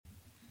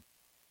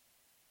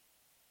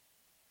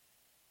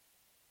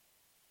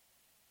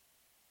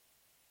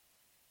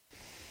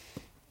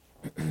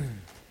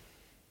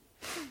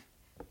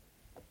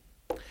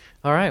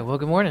All right, well,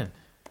 good morning.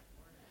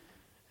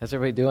 How's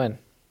everybody doing?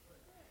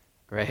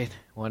 Great,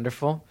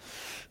 wonderful.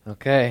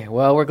 Okay,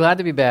 well, we're glad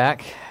to be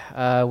back.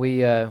 We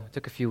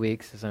took a few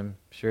weeks, as I'm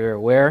sure you're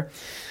aware,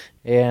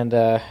 and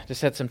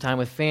just had some time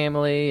with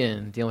family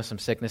and dealing with some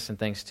sickness and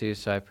things too,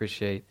 so I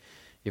appreciate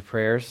your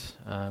prayers.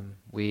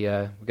 We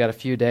got a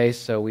few days,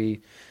 so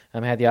we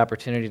had the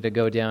opportunity to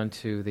go down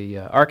to the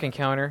Ark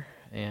Encounter,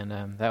 and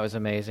that was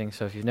amazing.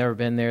 So if you've never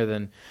been there,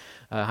 then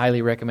I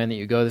highly recommend that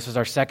you go. This was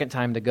our second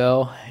time to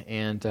go,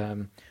 and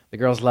the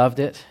girls loved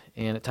it,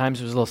 and at times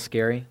it was a little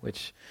scary,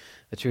 which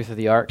the truth of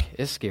the Ark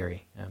is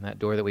scary. That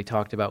door that we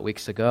talked about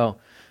weeks ago,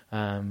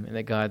 and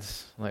that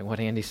God's, like what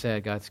Andy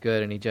said, God's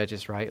good and He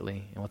judges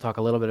rightly. And we'll talk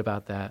a little bit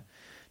about that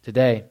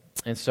today.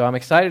 And so I'm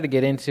excited to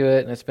get into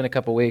it, and it's been a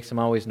couple weeks. I'm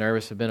always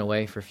nervous. I've been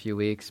away for a few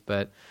weeks,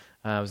 but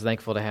I was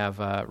thankful to have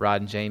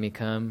Rod and Jamie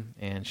come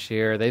and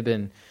share. They've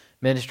been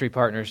ministry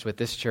partners with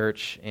this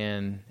church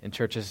and in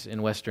churches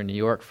in Western New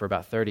York for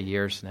about 30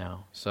 years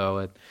now.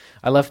 So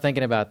I love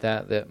thinking about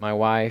that my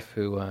wife,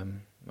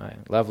 my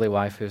lovely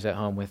wife who's at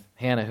home with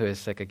Hannah, who is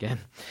sick again,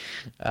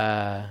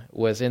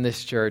 was in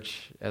this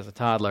church as a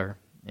toddler,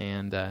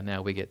 and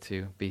now we get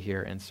to be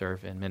here and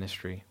serve in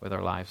ministry with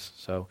our lives.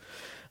 So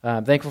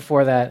I'm thankful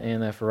for that,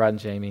 and for Rod and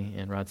Jamie,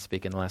 and Rod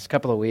speaking the last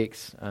couple of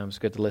weeks. It's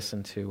good to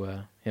listen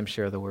to him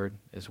share the word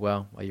as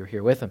well while you're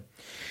here with him.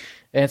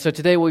 And so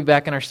today we'll be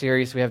back in our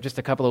series. We have just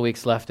a couple of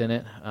weeks left in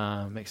it.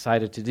 I'm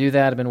excited to do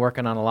that. I've been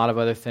working on a lot of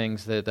other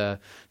things that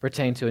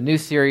pertain to a new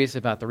series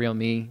about the real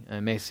me. I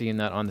may see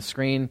that on the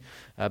screen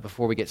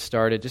before we get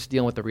started, just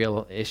dealing with the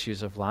real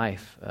issues of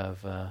life,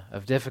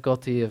 of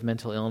difficulty, of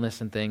mental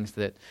illness and things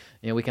that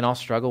we can all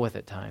struggle with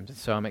at times. And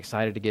so I'm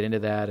excited to get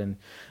into that and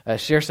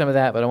share some of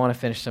that, but I want to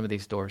finish some of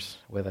these doors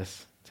with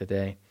us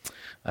today.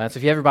 So if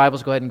you have your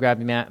Bibles, go ahead and grab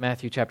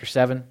Matthew chapter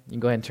 7. You can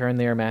go ahead and turn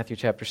there, Matthew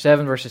chapter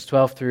 7, verses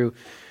 12 through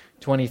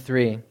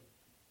 23.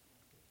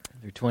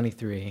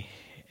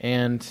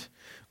 And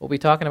what we'll be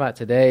talking about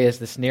today is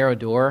this narrow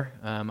door.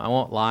 I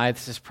won't lie,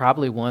 this is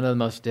probably one of the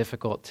most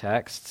difficult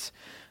texts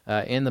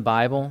in the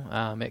Bible.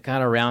 It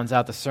kind of rounds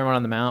out the Sermon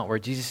on the Mount, where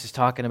Jesus is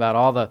talking about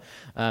all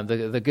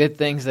the good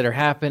things that are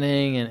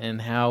happening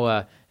and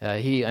how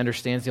He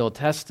understands the Old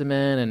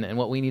Testament and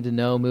what we need to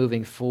know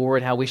moving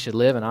forward, how we should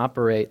live and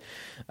operate.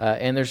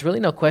 And there's really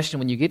no question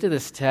when you get to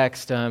this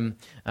text,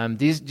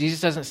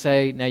 Jesus doesn't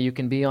say, now you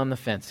can be on the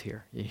fence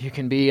here. You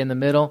can be in the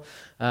middle.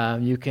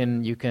 You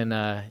can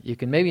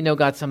maybe know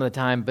God some of the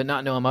time, but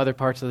not know Him other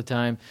parts of the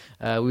time.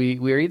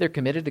 We're either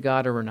committed to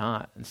God or we're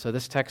not. And so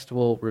this text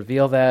will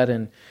reveal that.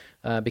 And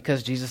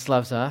because Jesus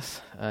loves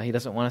us, He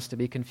doesn't want us to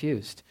be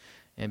confused.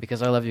 And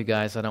because I love you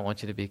guys, I don't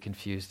want you to be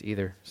confused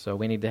either. So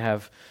we need to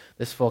have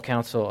this full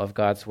counsel of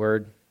God's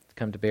Word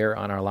come to bear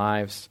on our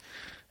lives.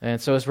 And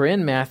so as we're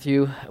in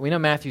Matthew, we know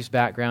Matthew's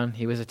background.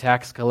 He was a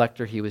tax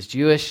collector. He was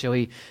Jewish. So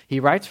he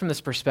writes from this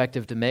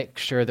perspective to make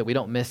sure that we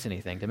don't miss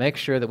anything, to make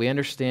sure that we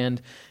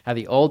understand how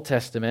the Old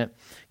Testament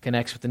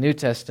connects with the New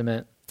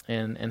Testament,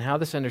 and how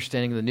this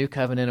understanding of the New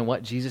Covenant and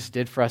what Jesus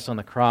did for us on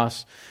the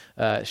cross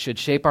should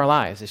shape our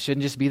lives. It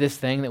shouldn't just be this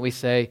thing that we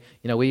say,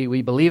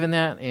 we believe in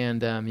that,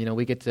 and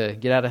we get to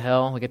get out of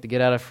hell, we get to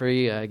get out of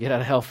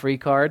hell free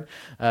card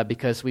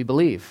because we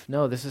believe.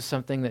 No, this is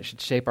something that should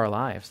shape our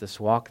lives, this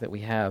walk that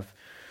we have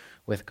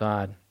with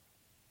God.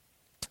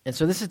 And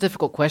so this is a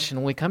difficult question.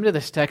 When we come to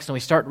this text and we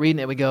start reading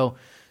it, we go,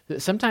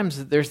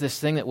 sometimes there's this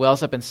thing that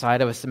wells up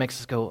inside of us that makes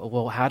us go,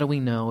 well, how do we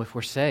know if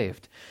we're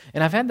saved?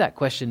 And I've had that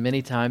question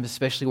many times,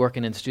 especially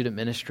working in student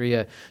ministry.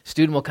 A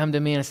student will come to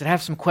me and say, I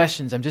have some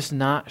questions. I'm just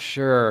not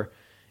sure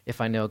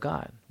if I know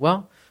God.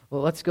 Well,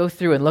 let's go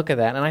through and look at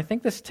that. And I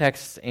think this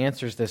text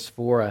answers this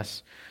for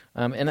us.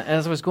 And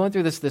as I was going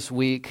through this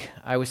week,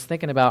 I was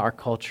thinking about our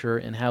culture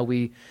and how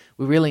we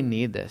really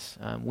need this.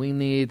 We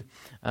need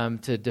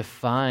to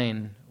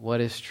define what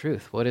is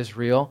truth, what is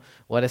real,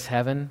 what is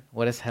heaven,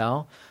 what is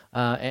hell,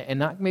 and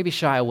not maybe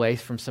shy away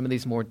from some of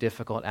these more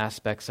difficult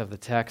aspects of the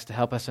text to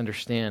help us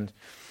understand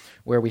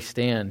where we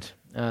stand.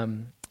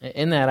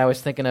 In that, I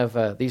was thinking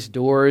of these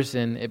doors,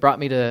 and it brought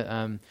me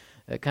to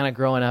kind of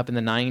growing up in the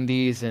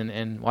 90s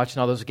and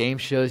watching all those game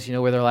shows,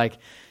 where they're like,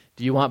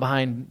 do you want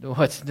behind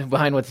what's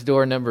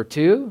door number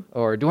 2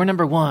 or door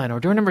number 1 or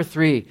door number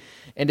 3?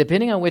 And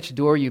depending on which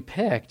door you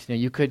picked,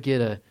 you could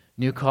get a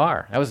new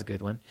car. That was a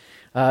good one.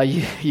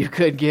 You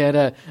could get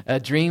a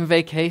dream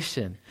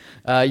vacation.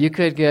 You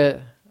could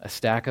get a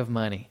stack of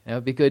money. That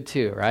would be good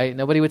too, right?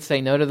 Nobody would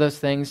say no to those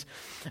things.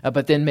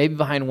 But then maybe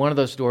behind one of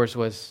those doors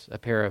was a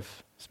pair of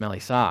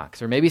smelly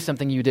socks, or maybe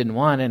something you didn't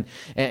want,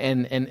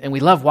 and we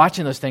love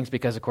watching those things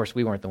because, of course,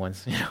 we weren't the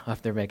ones up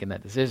there making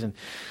that decision.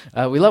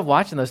 We love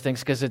watching those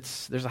things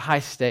because there's a high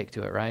stake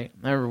to it, right?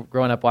 I remember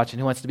growing up watching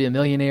Who Wants to Be a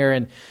Millionaire,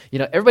 and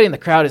everybody in the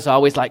crowd is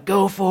always like,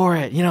 "Go for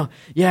it!"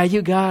 Yeah,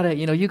 you got it.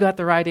 You got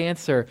the right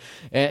answer,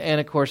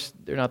 and of course,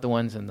 they're not the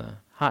ones in the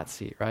hot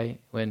seat,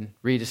 right? When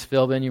Regis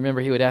Philbin, you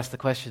remember he would ask the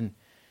question,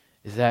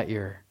 "Is that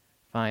your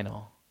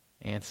final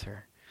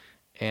answer?"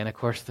 And of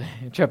course, the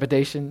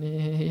trepidation,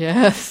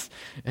 yes.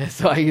 And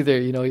so I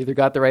either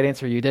got the right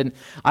answer or you didn't.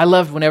 I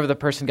loved whenever the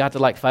person got to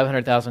like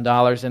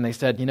 $500,000 and they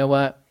said, you know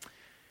what?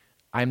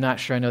 I'm not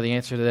sure I know the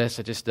answer to this.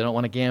 I just don't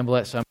want to gamble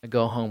it, so I'm going to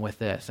go home with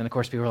this. And of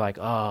course, people were like,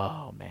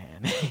 oh,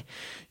 man.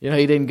 He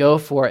didn't go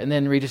for it. And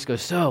then Regis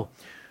goes, so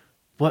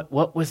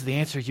what was the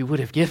answer you would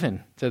have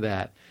given to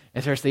that?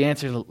 And starts the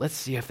answer, let's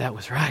see if that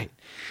was right.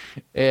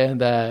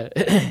 And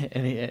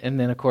and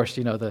then, of course,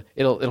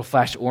 it'll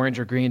flash orange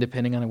or green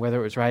depending on whether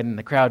it was right. And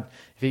the crowd,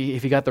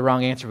 if he got the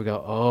wrong answer, would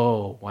go,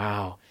 oh,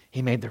 wow,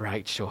 he made the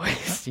right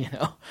choice,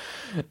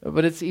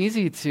 But it's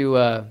easy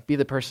to be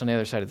the person on the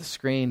other side of the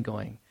screen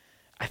going,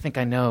 I think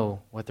I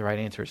know what the right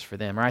answer is for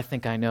them, or I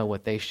think I know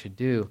what they should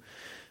do.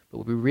 But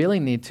what we really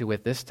need to,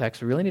 with this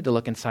text, we really need to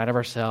look inside of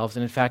ourselves.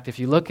 And in fact, if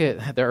you look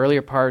at the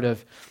earlier part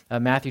of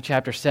Matthew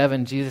chapter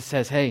 7, Jesus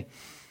says, hey,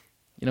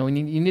 you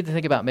need to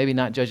think about maybe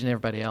not judging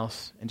everybody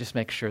else and just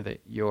make sure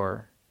that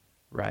you're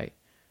right.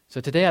 So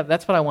today,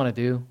 that's what I want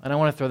to do. I don't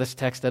want to throw this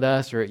text at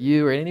us or at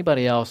you or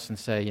anybody else and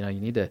say, you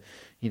need to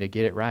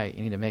get it right.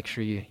 You need to make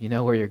sure you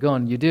know where you're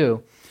going. You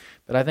do.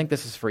 But I think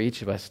this is for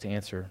each of us to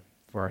answer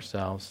for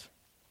ourselves.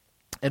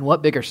 And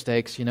what bigger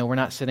stakes? We're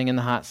not sitting in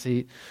the hot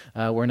seat.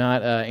 We're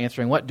not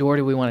answering what door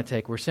do we want to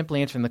take. We're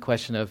simply answering the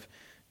question of,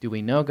 do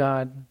we know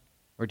God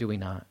or do we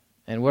not?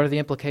 And what are the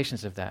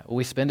implications of that? Will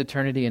we spend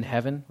eternity in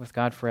heaven with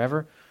God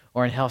forever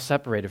or in hell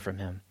separated from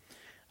him?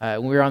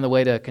 When we were on the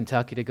way to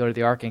Kentucky to go to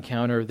the Ark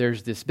Encounter,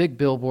 there's this big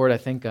billboard. I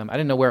think, I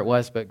didn't know where it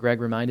was, but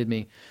Greg reminded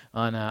me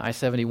on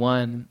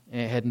I-71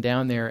 heading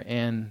down there,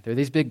 and there are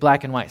these big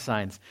black and white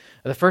signs.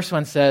 The first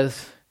one says,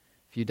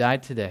 if you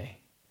died today,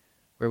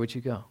 where would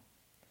you go?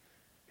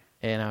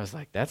 And I was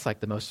like, that's like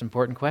the most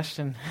important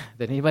question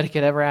that anybody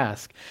could ever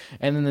ask.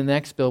 And then the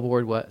next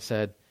billboard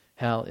said,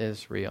 hell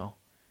is real.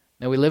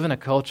 Now, we live in a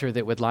culture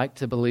that would like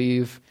to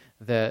believe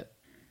that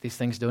these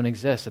things don't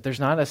exist, that there's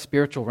not a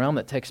spiritual realm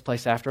that takes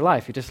place after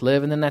life. You just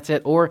live and then that's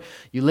it. Or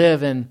you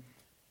live and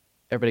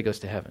everybody goes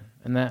to heaven.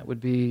 And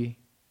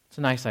it's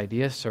a nice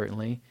idea,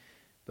 certainly.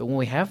 But when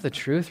we have the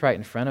truth right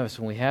in front of us,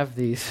 when we have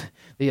the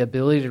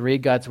ability to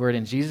read God's word,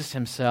 and Jesus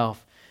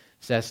himself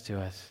says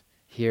to us,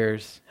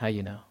 here's how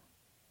you know.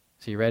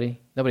 So you ready?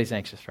 Nobody's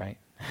anxious, right?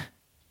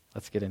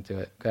 Let's get into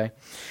it, okay?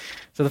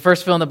 So the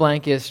first fill in the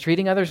blank is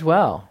treating others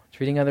well.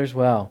 Treating others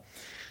well.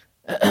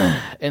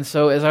 And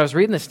so as I was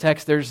reading this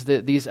text, there's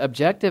these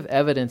objective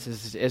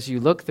evidences as you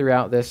look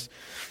throughout this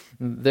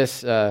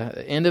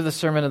end of the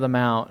Sermon on the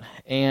Mount,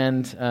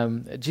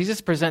 and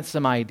Jesus presents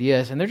some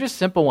ideas, and they're just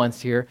simple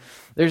ones here.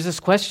 There's this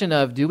question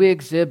of, do we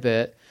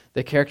exhibit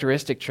the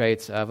characteristic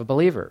traits of a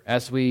believer?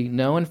 As we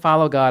know and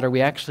follow God, are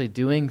we actually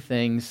doing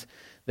things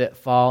that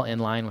fall in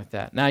line with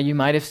that? Now, you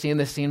might have seen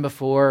this scene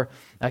before.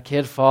 A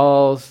kid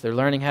falls, they're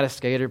learning how to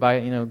skate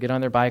or get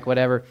on their bike,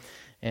 whatever,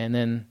 and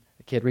then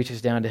the kid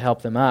reaches down to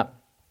help them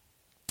up,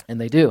 and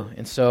they do.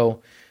 And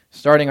so,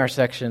 starting our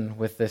section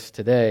with this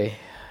today,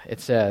 it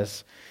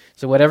says,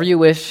 so whatever you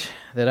wish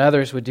that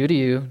others would do to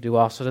you, do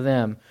also to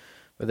them,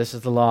 for this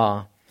is the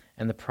law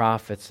and the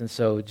prophets. And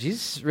so,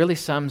 Jesus really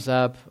sums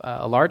up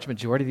a large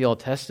majority of the Old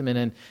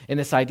Testament in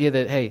this idea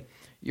that, hey,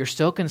 you're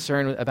still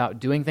concerned about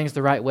doing things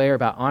the right way or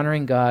about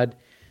honoring God,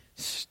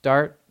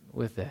 start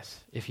with this.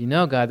 If you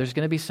know God, there's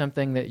going to be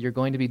something that you're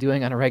going to be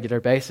doing on a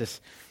regular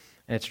basis,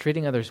 and it's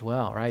treating others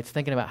well, right? It's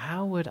thinking about,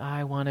 how would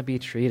I want to be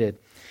treated?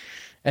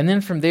 And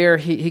then from there,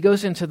 he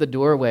goes into the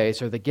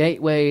doorways or the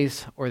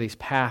gateways or these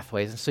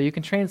pathways. And so you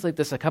can translate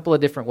this a couple of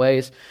different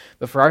ways,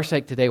 but for our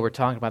sake today, we're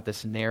talking about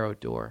this narrow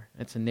door.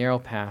 It's a narrow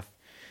path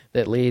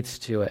that leads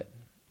to it.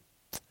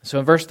 So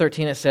in verse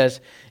 13 it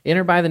says,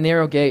 enter by the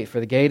narrow gate, for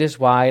the gate is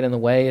wide and the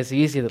way is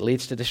easy that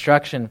leads to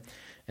destruction,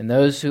 and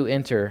those who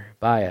enter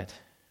by it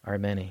are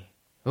many.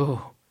 Ooh,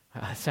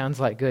 sounds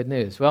like good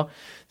news. Well,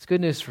 it's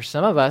good news for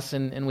some of us,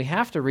 and we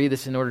have to read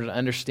this in order to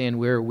understand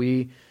where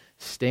we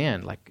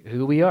stand, like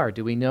who we are.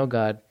 Do we know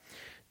God?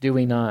 Do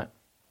we not?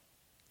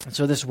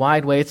 So this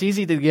wide way, it's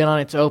easy to get on,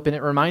 it's open.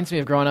 It reminds me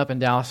of growing up in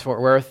Dallas-Fort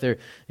Worth. They're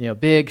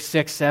big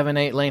 6, 7,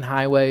 8 lane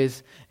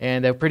highways,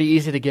 and they're pretty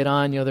easy to get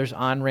on. There's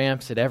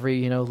on-ramps at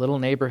every little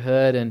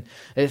neighborhood, and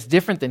it's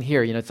different than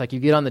here. It's like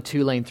you get on the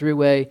 2-lane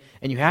throughway,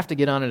 and you have to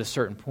get on at a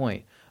certain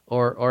point,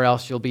 or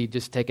else you'll be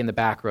just taking the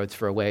back roads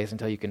for a ways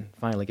until you can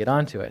finally get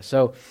onto it.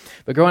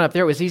 But growing up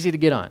there, it was easy to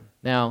get on.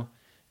 Now,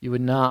 you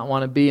would not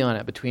want to be on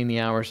it between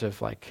the hours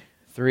of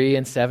 3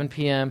 and 7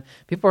 p.m.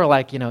 People are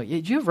like,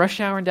 did you have rush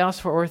hour in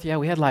Dallas-Fort Worth? Yeah,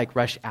 we had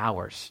rush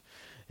hours.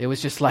 It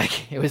was just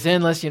it was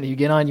endless. You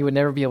get on, you would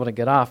never be able to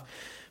get off.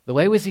 The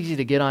way was easy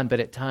to get on, but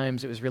at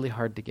times it was really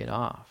hard to get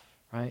off,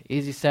 right?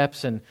 Easy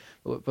steps,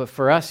 but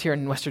for us here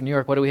in Western New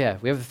York, what do we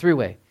have? We have the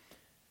throughway.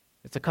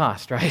 It's a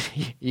cost,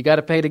 right? You got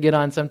to pay to get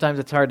on. Sometimes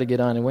it's hard to get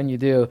on, and when you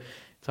do,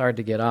 it's hard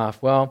to get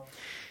off. Well,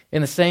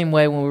 in the same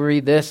way, when we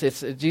read this,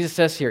 Jesus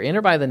says here,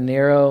 enter by the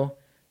narrow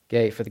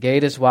gate, for the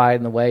gate is wide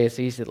and the way is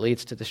easy that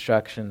leads to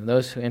destruction, and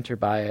those who enter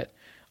by it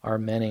are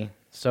many.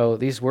 So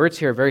these words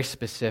here are very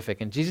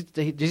specific, and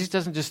Jesus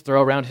doesn't just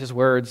throw around his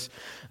words.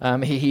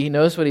 He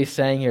knows what he's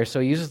saying here. So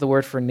he uses the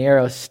word for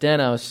narrow,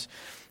 stenos,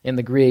 in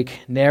the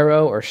Greek,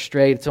 narrow or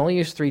straight. It's only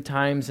used 3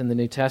 times in the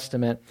New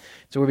Testament.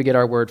 It's where we get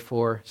our word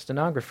for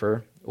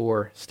stenographer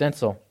or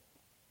stencil.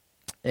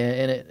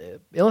 And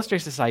it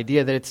illustrates this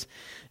idea that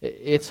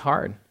it's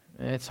hard.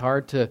 It's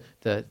hard to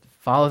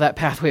follow that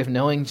pathway of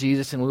knowing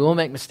Jesus, and we will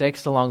make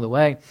mistakes along the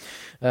way.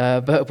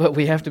 But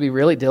we have to be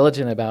really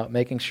diligent about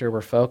making sure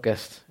we're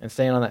focused and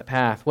staying on that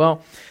path.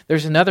 Well,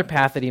 there's another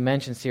path that he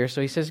mentions here.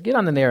 So he says,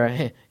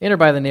 enter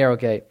by the narrow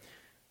gate,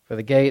 for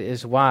the gate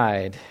is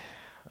wide.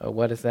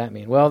 What does that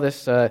mean? Well,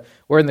 this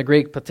word in the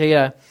Greek,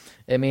 pateia,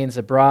 it means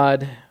a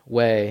broad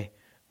way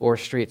or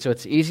street. So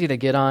it's easy to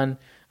get on.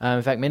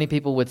 In fact, many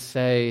people would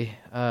say,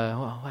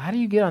 well, how do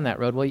you get on that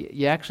road? Well,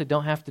 you actually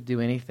don't have to do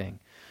anything.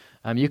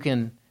 You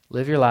can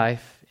live your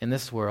life in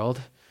this world,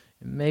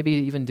 maybe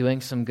even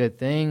doing some good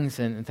things,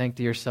 and think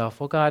to yourself,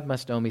 well, God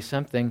must owe me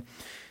something.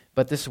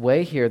 But this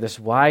way here, this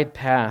wide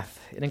path,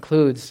 it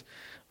includes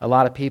a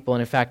lot of people.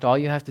 And in fact, all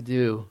you have to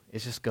do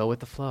is just go with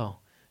the flow.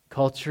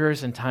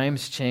 Cultures and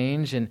times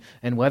change, and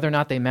whether or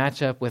not they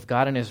match up with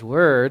God and His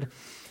Word,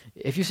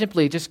 if you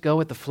simply just go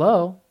with the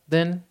flow,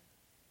 then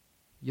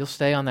you'll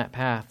stay on that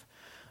path.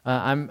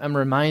 I'm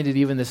reminded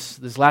even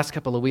this last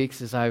couple of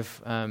weeks as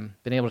I've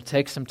been able to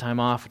take some time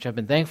off, which I've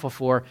been thankful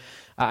for.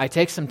 I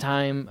take some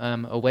time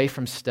away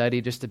from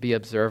study just to be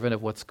observant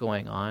of what's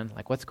going on,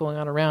 like what's going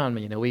on around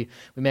me. We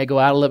may go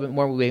out a little bit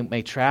more, we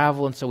may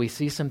travel, and so we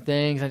see some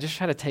things. I just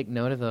try to take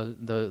note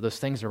of those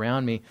things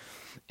around me.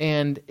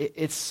 And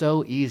it's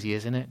so easy,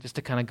 isn't it, just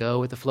to kind of go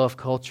with the flow of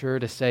culture,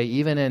 to say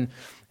even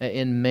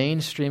in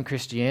mainstream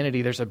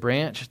Christianity, there's a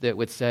branch that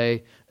would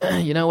say,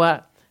 you know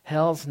what?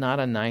 Hell's not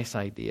a nice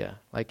idea.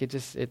 Like it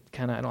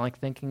kind of, I don't like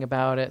thinking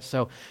about it.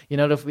 So,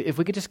 if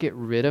we could just get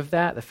rid of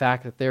that, the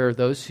fact that there are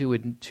those who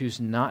would choose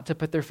not to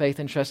put their faith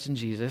and trust in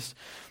Jesus,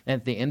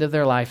 and at the end of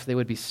their life, they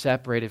would be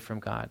separated from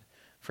God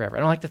forever. I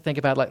don't like to think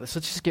about it like this.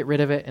 Let's just get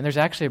rid of it. And there's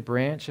actually a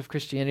branch of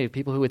Christianity of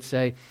people who would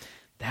say,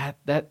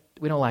 that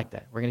we don't like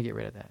that. We're going to get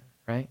rid of that,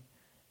 right?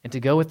 And to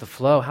go with the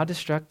flow, how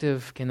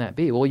destructive can that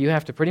be? Well, you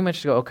have to pretty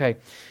much go, okay,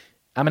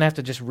 I'm going to have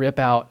to just rip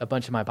out a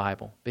bunch of my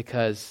Bible,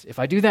 because if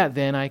I do that,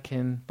 then I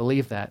can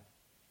believe that.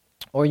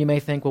 Or you may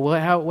think,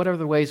 well, what are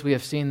the ways we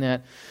have seen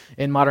that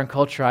in modern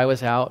culture? I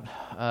was out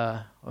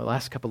the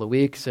last couple of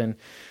weeks, and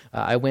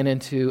I went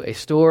into a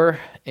store,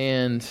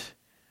 and it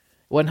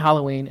wasn't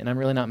Halloween, and I'm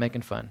really not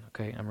making fun,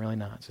 okay? I'm really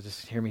not, so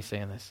just hear me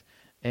saying this.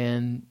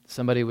 And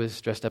somebody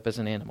was dressed up as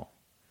an animal.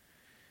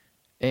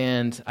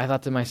 And I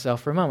thought to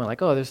myself for a moment,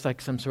 like, oh, there's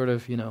like some sort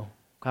of,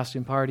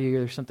 costume party, or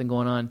there's something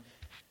going on.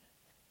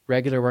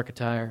 Regular work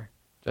attire,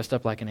 dressed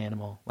up like an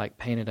animal, like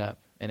painted up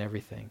and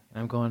everything.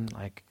 And I'm going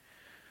like,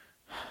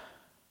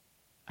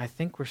 I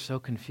think we're so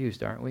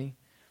confused, aren't we?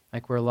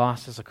 Like we're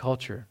lost as a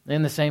culture.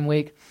 In the same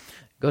week,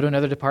 go to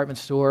another department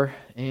store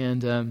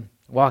and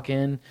walk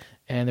in,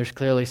 and there's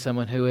clearly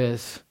someone who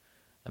is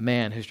a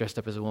man who's dressed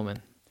up as a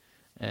woman,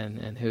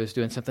 and who is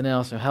doing something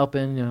else,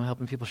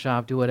 helping people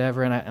shop, do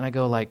whatever. And I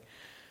go like,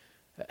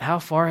 how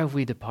far have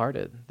we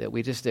departed that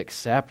we just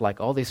accept like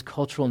all these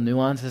cultural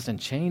nuances and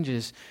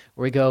changes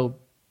where we go,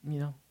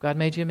 God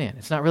made you a man.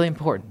 It's not really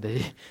important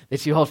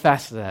that you hold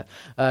fast to that.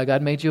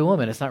 God made you a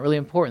woman. It's not really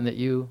important that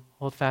you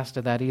hold fast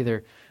to that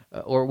either.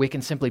 Or we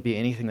can simply be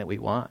anything that we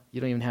want.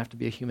 You don't even have to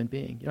be a human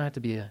being. You don't have to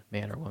be a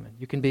man or a woman.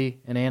 You can be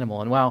an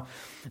animal. And while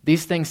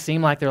these things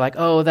seem like they're like,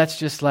 oh, that's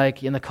just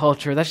like in the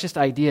culture, that's just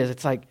ideas.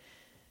 It's like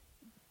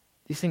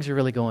these things are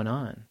really going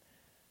on.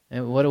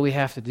 And what do we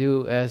have to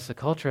do as a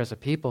culture, as a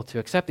people, to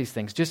accept these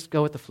things? Just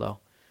go with the flow.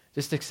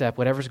 Just accept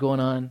whatever's going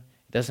on.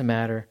 It doesn't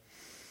matter.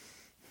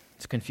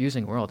 It's a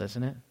confusing world,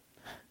 isn't it?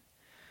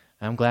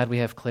 I'm glad we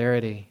have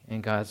clarity in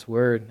God's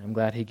Word. I'm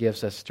glad He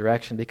gives us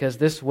direction, because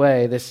this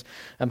way, this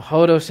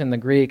hodos in the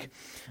Greek,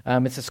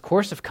 it's this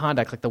course of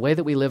conduct, like the way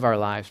that we live our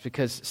lives.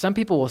 Because some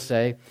people will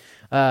say,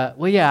 I'm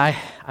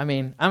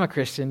a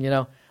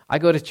Christian, I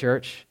go to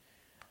church.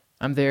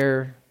 I'm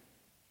there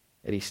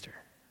at Easter,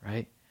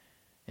 right?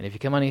 And if you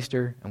come on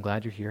Easter, I'm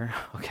glad you're here,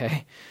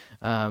 okay?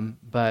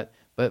 But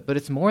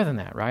it's more than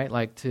that, right?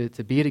 Like to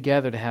be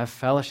together, to have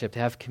fellowship, to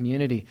have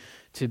community,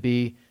 to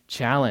be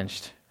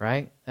challenged,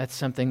 right? That's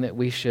something that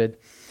we should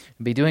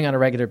be doing on a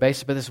regular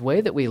basis. But this way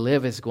that we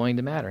live is going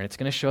to matter, and it's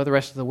going to show the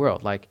rest of the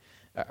world. Like,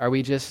 are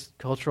we just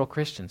cultural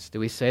Christians?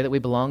 Do we say that we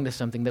belong to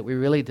something that we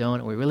really don't,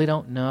 and we really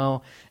don't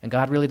know, and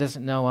God really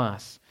doesn't know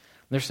us?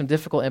 And there's some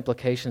difficult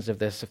implications of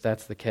this if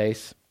that's the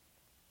case.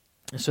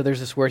 So there's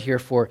this word here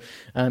for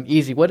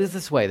easy. What is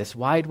this way? This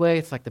wide way?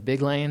 It's like the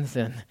big lanes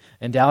in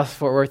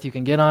Dallas-Fort Worth. You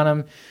can get on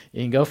them.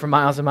 You can go for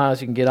miles and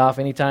miles. You can get off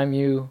anytime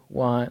you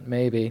want,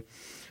 maybe.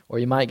 Or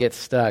you might get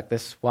stuck.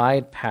 This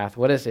wide path,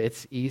 what is it?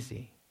 It's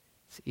easy.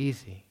 It's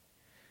easy,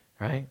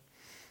 right?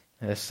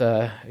 This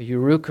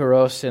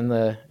eurukaros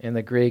in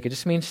the Greek, it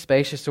just means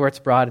spacious or it's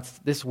broad.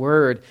 This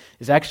word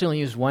is actually only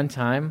used one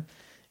time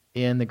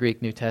in the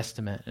Greek New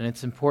Testament. And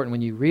it's important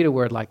when you read a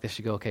word like this,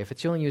 you go, okay, if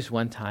it's only used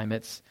one time,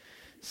 it's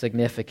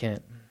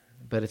significant,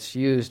 but it's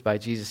used by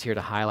Jesus here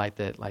to highlight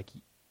that, like,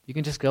 you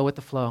can just go with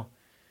the flow.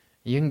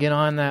 You can get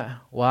on that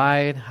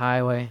wide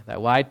highway,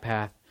 that wide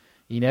path.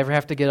 You never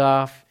have to get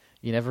off.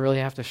 You never really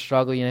have to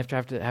struggle. You never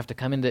have to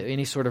come into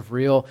any sort of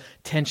real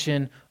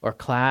tension or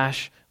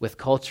clash with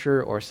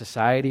culture or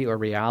society or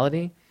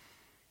reality.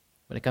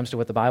 When it comes to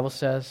what the Bible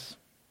says,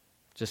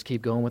 just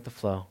keep going with the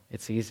flow.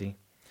 It's easy.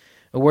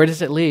 But where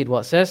does it lead?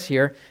 Well, it says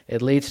here,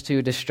 it leads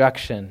to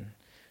destruction.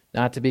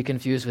 Not to be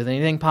confused with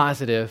anything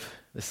positive.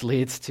 This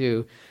leads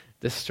to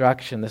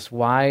destruction, this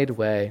wide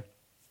way.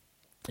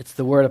 It's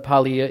the word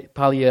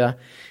apolia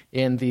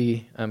in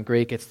the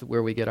Greek. It's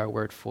where we get our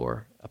word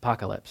for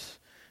apocalypse.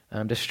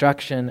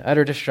 Destruction,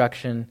 utter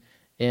destruction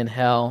in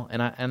hell.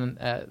 And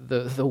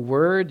the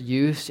word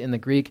used in the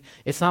Greek,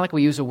 it's not like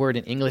we use a word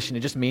in English and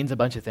it just means a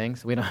bunch of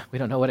things. We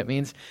don't know what it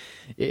means.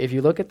 If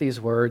you look at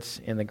these words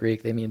in the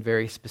Greek, they mean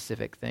very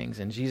specific things.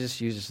 And Jesus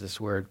uses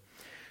this word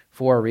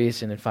for a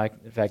reason. In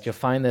fact, you'll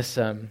find this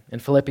in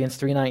Philippians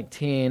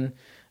 3:19.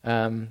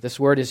 This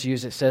word is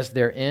used. It says,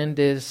 their end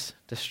is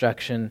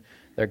destruction,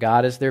 their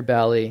God is their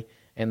belly,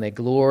 and they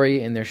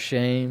glory in their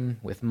shame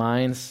with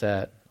minds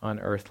set on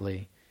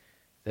earthly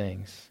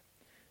things.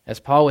 As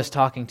Paul was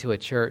talking to a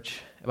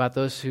church about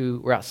those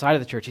who were outside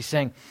of the church, he's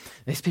saying,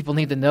 these people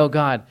need to know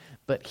God,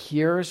 but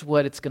here's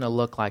what it's going to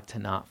look like to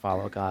not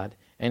follow God.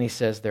 And he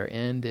says their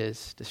end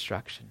is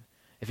destruction.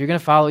 If you're going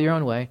to follow your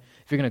own way,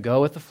 if you're going to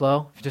go with the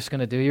flow, if you're just going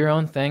to do your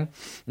own thing,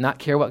 not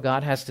care what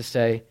God has to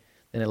say,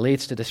 then it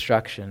leads to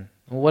destruction.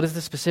 Well, what does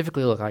this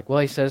specifically look like? Well,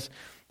 he says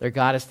their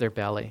God is their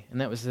belly.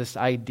 And that was this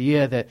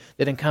idea that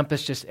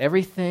encompassed just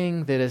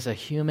everything that is a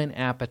human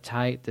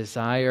appetite,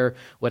 desire,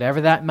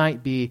 whatever that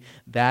might be,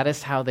 that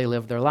is how they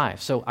live their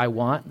life. So I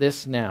want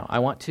this now. I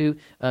want to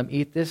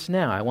eat this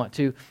now. I want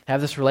to have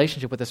this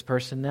relationship with this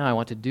person now. I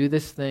want to do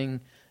this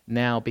thing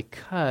now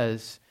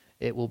because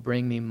it will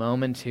bring me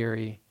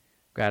momentary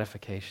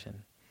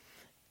gratification.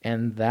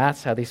 And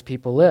that's how these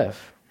people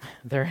live.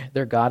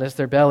 Their God is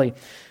their belly,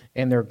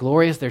 and their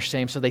glory is their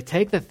shame. So they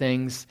take the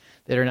things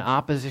that are in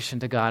opposition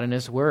to God and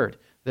His Word,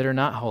 that are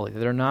not holy,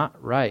 that are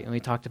not right. And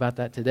we talked about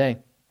that today.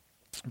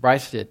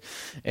 Bryce did.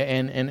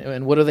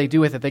 And what do they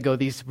do with it? They go,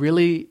 these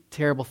really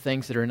terrible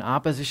things that are in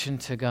opposition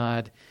to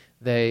God,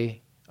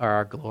 they are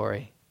our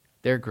glory.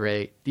 They're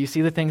great. Do you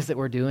see the things that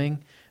we're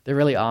doing? They're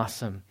really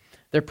awesome.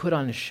 They're put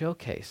on a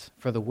showcase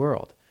for the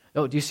world.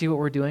 Oh, do you see what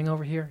we're doing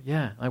over here?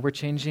 Yeah, like we're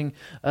changing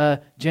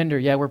gender.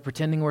 Yeah, we're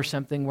pretending we're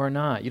something we're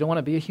not. You don't want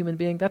to be a human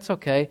being? That's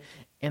okay.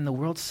 And the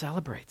world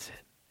celebrates it.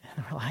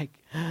 And we're like,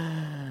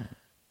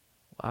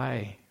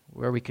 why?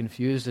 Were we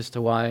confused as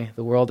to why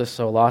the world is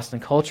so lost?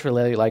 And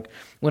culturally, like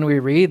when we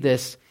read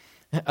this,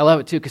 I love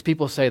it too, because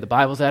people say the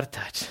Bible's out of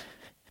touch.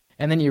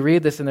 And then you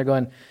read this and they're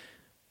going,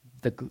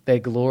 they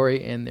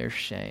glory in their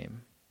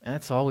shame. And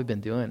that's all we've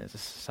been doing as a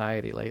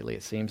society lately,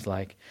 it seems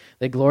like.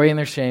 They glory in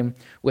their shame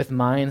with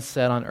minds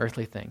set on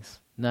earthly things,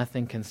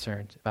 nothing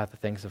concerned about the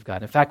things of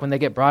God. In fact, when they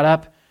get brought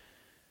up,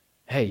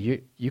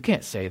 hey, you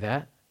can't say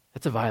that.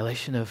 That's a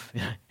violation of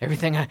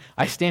everything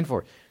I stand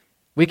for.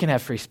 We can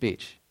have free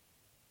speech,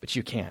 but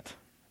you can't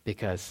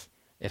because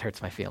it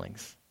hurts my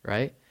feelings,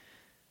 right?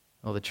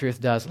 Well, the truth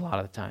does a lot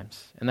of the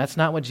times. And that's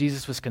not what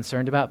Jesus was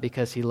concerned about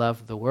because He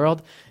loved the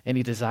world and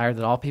He desired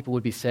that all people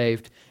would be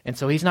saved. And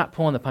so He's not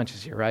pulling the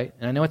punches here, right?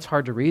 And I know it's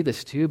hard to read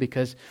this too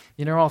because,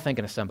 we're all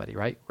thinking of somebody,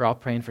 right? We're all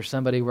praying for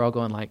somebody. We're all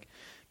going like,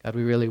 God,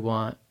 we really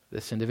want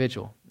this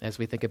individual as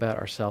we think about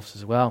ourselves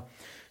as well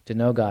to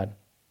know God.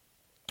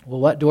 Well,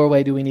 what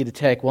doorway do we need to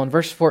take? Well, in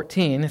verse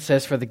 14, it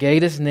says, for the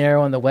gate is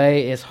narrow and the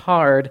way is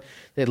hard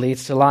that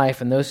leads to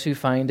life, and those who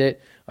find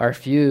it are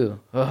few.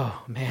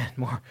 Oh, man,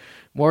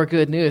 more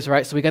good news,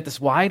 right? So we got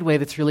this wide way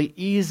that's really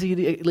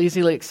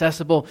easily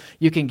accessible.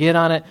 You can get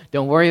on it.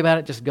 Don't worry about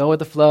it. Just go with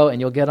the flow,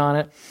 and you'll get on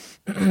it.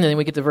 And then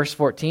we get to verse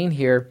 14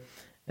 here.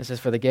 It says,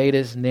 for the gate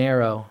is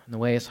narrow, and the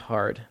way is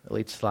hard that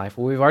leads to life.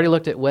 Well, we've already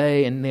looked at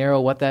way and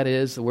narrow, what that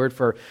is. The word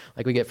for,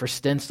 like we get for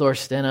stencil or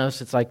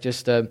stenos, it's like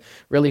just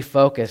really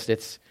focused.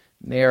 It's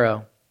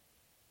narrow.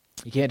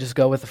 You can't just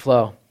go with the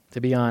flow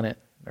to be on it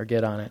or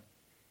get on it.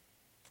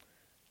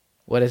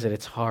 What is it?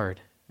 It's hard.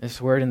 This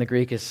word in the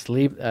Greek is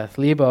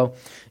thlibo.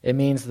 It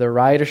means the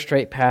right or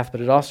straight path, but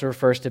it also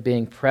refers to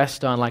being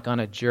pressed on, like on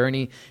a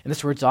journey. And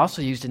this word's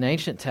also used in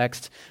ancient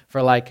texts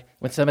for like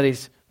when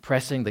somebody's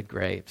pressing the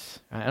grapes.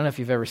 I don't know if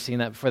you've ever seen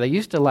that before. They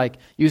used to like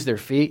use their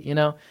feet,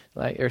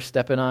 like or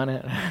stepping on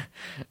it.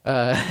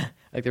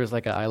 Like there was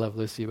like a I Love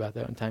Lucy about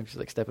that one time. She's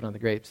like stepping on the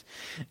grapes.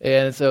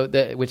 And so you're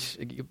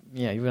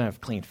going to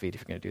have clean feet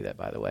if you're going to do that,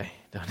 by the way.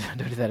 Don't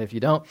do that if you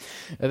don't.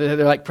 They're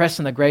like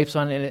pressing the grapes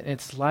on it, and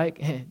it's like,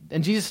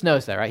 and Jesus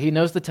knows that, right? He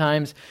knows the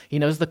times. He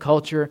knows the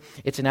culture.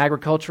 It's an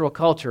agricultural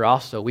culture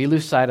also. We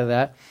lose sight of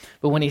that.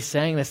 But when he's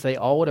saying this, they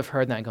all would have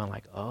heard that and gone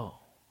like, oh,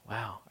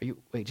 wow.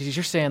 Wait, Jesus,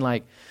 you're saying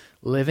like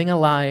living a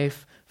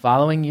life,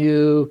 following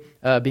you,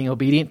 being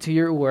obedient to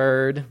your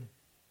word,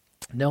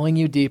 knowing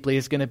you deeply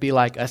is going to be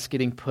like us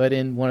getting put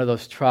in one of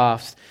those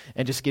troughs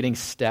and just getting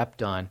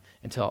stepped on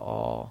until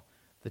all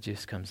the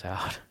juice comes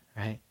out,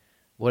 right?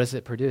 What does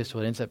it produce?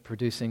 Well, it ends up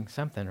producing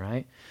something,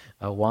 right?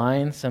 A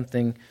wine,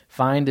 something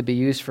fine to be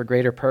used for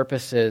greater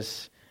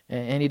purposes.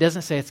 And he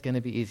doesn't say it's going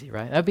to be easy,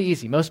 right? That'd be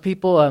easy. Most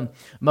people,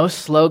 most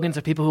slogans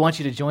of people who want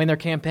you to join their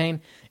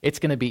campaign, it's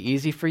going to be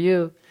easy for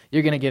you.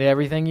 You're going to get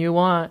everything you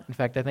want. In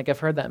fact, I think I've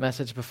heard that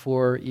message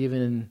before,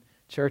 even in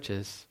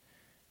churches.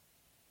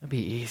 It'll be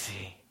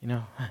easy,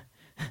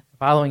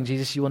 Following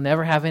Jesus, you will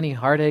never have any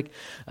heartache.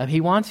 He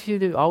wants you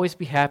to always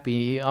be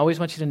happy. He always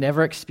wants you to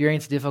never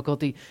experience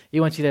difficulty. He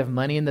wants you to have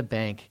money in the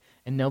bank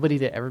and nobody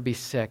to ever be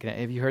sick. Now,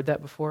 have you heard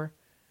that before?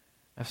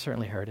 I've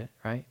certainly heard it,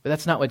 right? But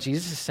that's not what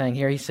Jesus is saying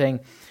here. He's saying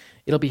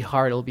it'll be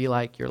hard. It'll be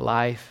like your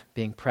life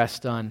being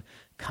pressed on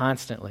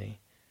constantly.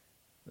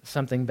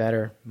 Something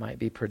better might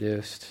be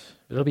produced.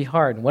 It'll be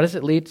hard. And what does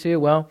it lead to?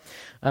 Well,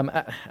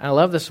 I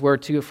love this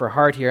word, too, for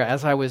hard here.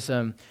 As I was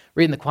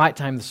reading the quiet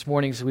time this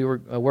morning, as we were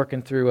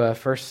working through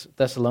 1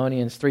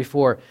 Thessalonians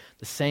 3:4,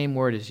 the same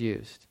word is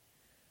used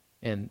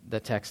in the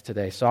text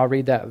today. So I'll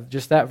read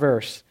just that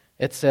verse.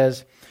 It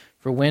says,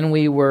 "For when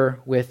we were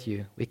with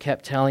you, we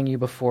kept telling you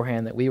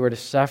beforehand that we were to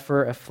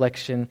suffer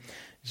affliction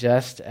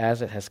just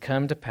as it has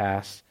come to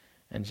pass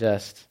and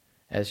just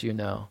as you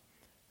know."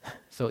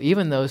 So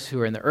even those who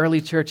are in the early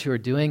church, who are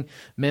doing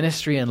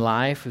ministry in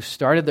life, who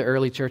started the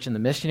early church and the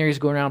missionaries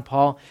going around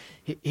Paul,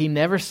 he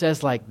never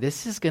says, like,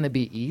 this is going to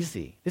be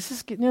easy. This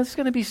is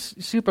going to be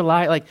super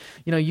light. Like,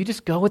 you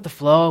just go with the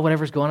flow,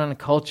 whatever's going on in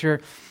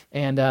culture,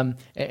 and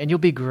you'll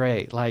be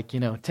great. Like,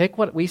 take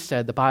what we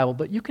said, the Bible,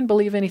 but you can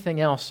believe anything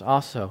else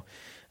also.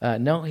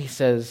 No, he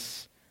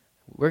says,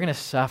 we're going to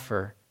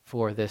suffer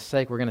for this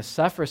sake. We're going to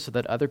suffer so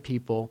that other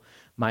people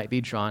might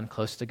be drawn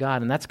close to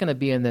God. And that's going to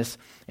be in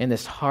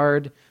this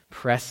hard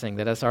pressing,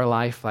 that as our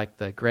life, like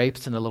the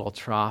grapes in a little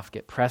trough,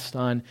 get pressed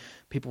on,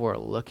 people are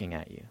looking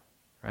at you,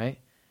 right?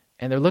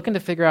 And they're looking to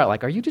figure out,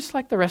 like, are you just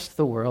like the rest of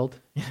the world?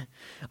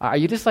 Are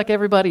you just like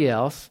everybody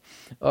else?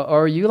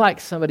 Or are you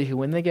like somebody who,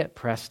 when they get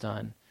pressed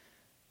on,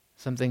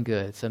 something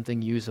good,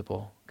 something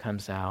usable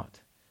comes out?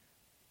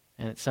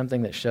 And it's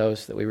something that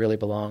shows that we really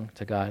belong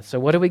to God. So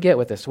what do we get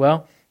with this?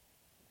 Well,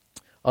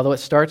 although it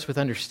starts with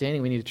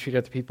understanding we need to treat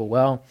other people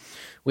well,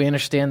 we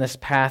understand this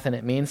path and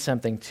it means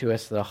something to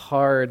us, that a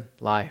hard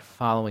life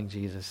following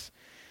Jesus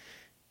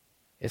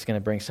is going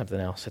to bring something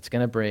else. It's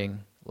going to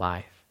bring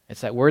life.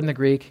 It's that word in the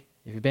Greek.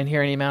 If you've been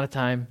here any amount of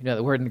time,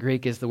 the word in the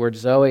Greek is the word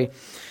Zoe,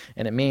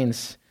 and it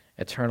means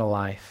eternal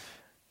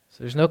life. So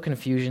there's no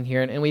confusion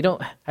here. And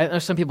I know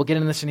some people get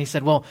into this and he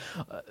said, well,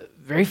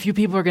 very few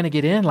people are going to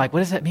get in. Like, what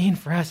does that mean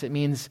for us? It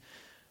means,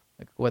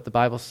 like what the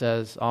Bible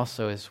says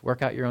also is,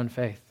 work out your own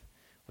faith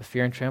with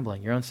fear and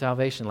trembling, your own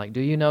salvation. Like, do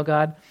you know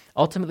God?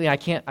 Ultimately, I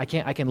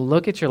can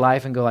look at your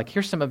life and go, like,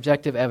 here's some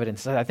objective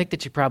evidence. I think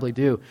that you probably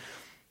do,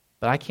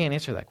 but I can't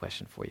answer that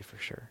question for you for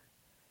sure.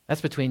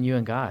 That's between you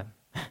and God.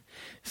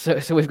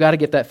 So we've got to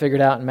get that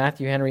figured out. And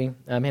Matthew Henry,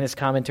 in his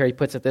commentary,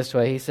 puts it this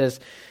way. He says,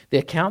 the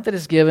account that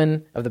is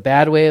given of the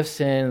bad way of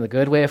sin and the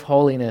good way of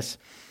holiness,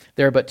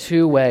 there are but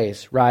two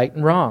ways, right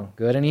and wrong,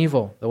 good and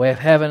evil, the way of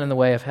heaven and the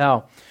way of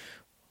hell.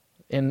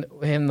 In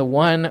the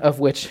one of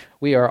which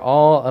we are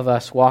all of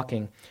us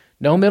walking.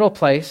 No middle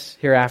place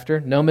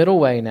hereafter, no middle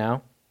way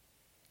now.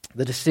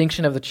 The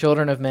distinction of the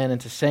children of men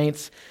into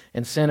saints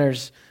and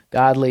sinners,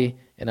 godly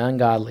and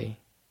ungodly,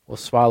 will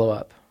swallow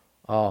up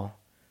all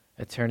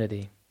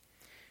eternity.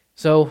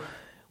 So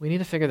we need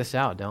to figure this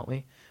out, don't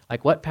we?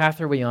 Like, what path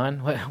are we on?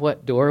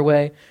 What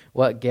doorway?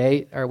 What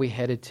gate are we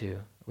headed to?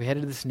 Are we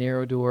headed to this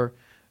narrow door,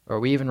 or are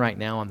we even right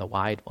now on the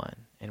wide one?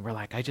 And we're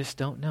like, I just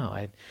don't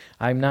know.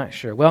 I'm not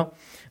sure. Well,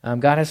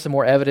 God has some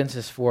more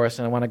evidences for us,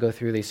 and I want to go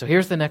through these. So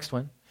here's the next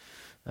one.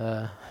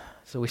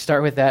 So we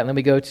start with that, and then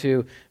we go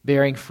to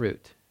bearing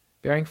fruit.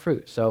 Bearing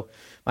fruit. So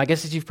my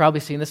guess is you've probably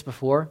seen this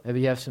before.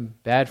 Maybe you have some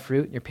bad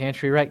fruit in your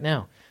pantry right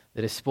now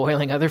that is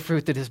spoiling other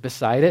fruit that is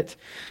beside it.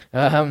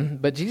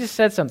 But Jesus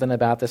said something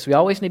about this. We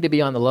always need to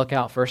be on the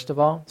lookout, first of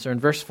all. So in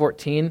verse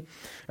 15,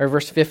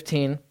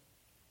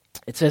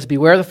 it says,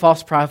 beware the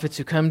false prophets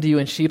who come to you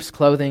in sheep's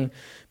clothing,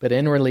 but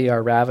inwardly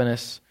are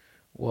ravenous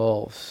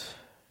wolves.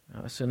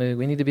 So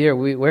we need to be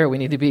aware. We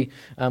need to be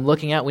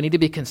looking out. We need to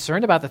be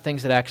concerned about the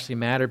things that actually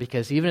matter,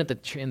 because even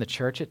in the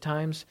church at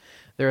times,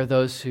 there are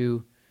those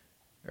who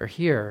are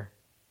here,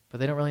 but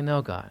they don't really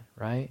know God,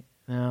 right?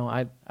 No,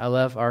 I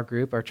love our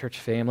group, our church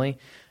family.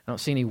 I don't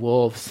see any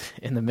wolves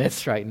in the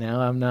midst right now.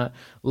 I'm not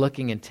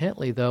looking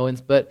intently, though.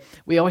 But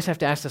we always have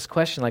to ask this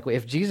question, like,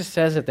 if Jesus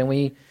says it, then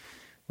we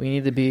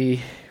need to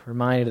be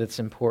reminded that it's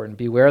important.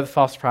 Beware of the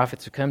false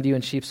prophets who come to you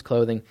in sheep's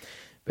clothing,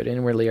 but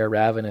inwardly are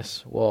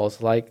ravenous wolves.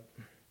 Like,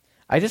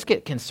 I just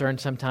get concerned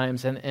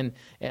sometimes, and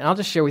I'll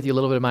just share with you a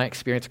little bit of my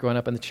experience growing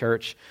up in the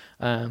church.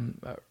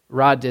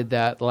 Rod did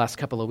that the last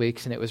couple of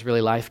weeks, and it was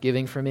really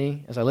life-giving for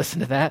me as I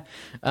listened to that,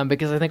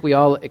 because I think we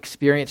all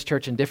experience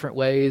church in different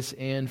ways.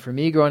 And for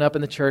me, growing up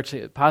in the church,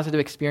 a positive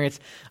experience,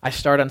 I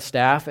start on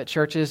staff at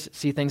churches,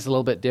 see things a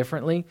little bit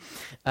differently,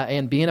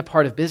 and being a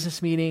part of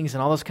business meetings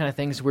and all those kind of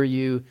things where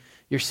you're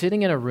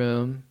sitting in a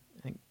room.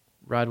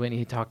 Rod Whitney,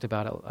 he talked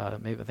about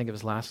it, maybe I think it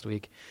was last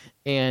week,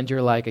 and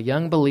you're like a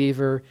young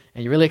believer,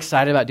 and you're really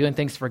excited about doing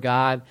things for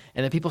God,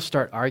 and then people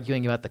start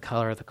arguing about the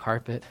color of the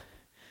carpet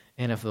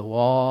and of the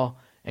wall,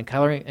 and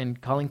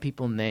calling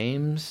people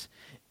names,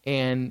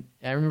 And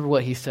I remember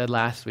what he said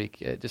last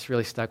week. It just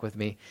really stuck with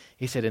me.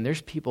 He said, and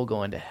there's people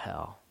going to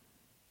hell.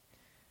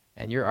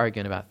 And you're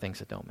arguing about things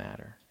that don't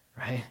matter,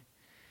 right?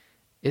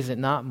 Is it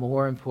not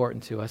more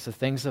important to us, the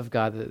things of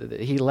God that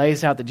he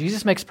lays out, that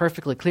Jesus makes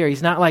perfectly clear?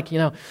 He's not like,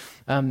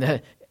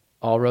 that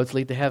all roads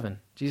lead to heaven.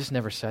 Jesus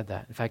never said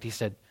that. In fact, he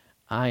said,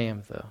 I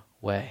am the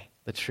way,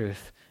 the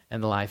truth,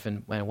 and the life.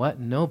 And what?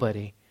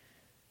 Nobody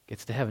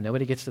gets to heaven.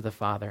 Nobody gets to the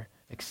Father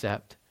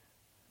except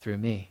through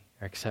me,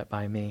 or except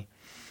by me.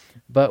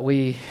 But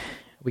we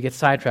get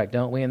sidetracked,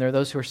 don't we? And there are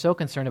those who are so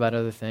concerned about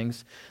other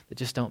things that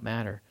just don't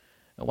matter.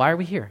 Why are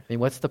we here? I mean,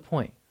 what's the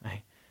point?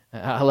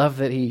 I love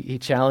that he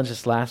challenged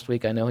us last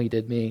week. I know he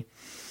did me.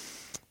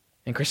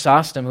 And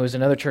Chrysostom, who is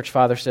another church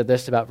father, said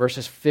this about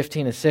verses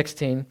 15 and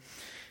 16.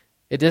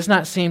 It does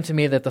not seem to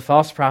me that the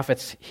false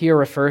prophets here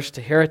refers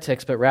to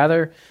heretics, but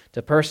rather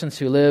to persons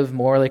who live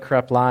morally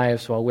corrupt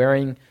lives while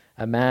wearing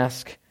a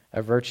mask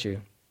of virtue.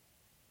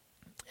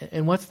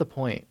 And what's the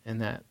point in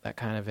that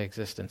kind of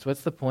existence?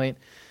 What's the point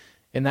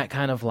in that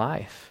kind of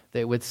life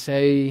that would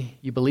say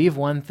you believe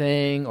one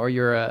thing or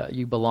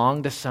you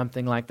belong to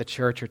something like the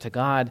church or to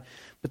God,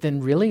 but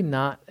then really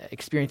not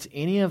experience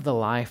any of the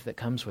life that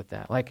comes with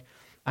that? Like,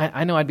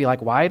 I know I'd be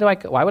like, why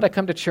would I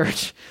come to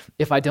church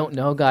if I don't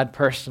know God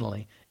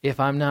personally, if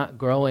I'm not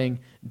growing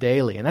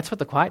daily? And that's what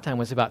the quiet time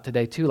was about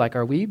today too. Like,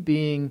 are we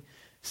being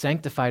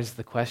sanctified is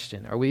the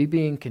question. Are we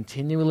being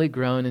continually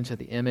grown into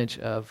the image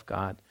of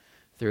God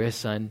through his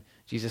Son,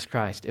 Jesus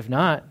Christ? If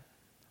not,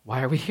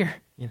 why are we here?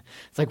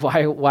 It's like,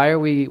 why are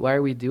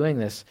we doing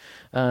this?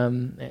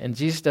 And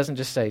Jesus doesn't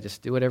just say,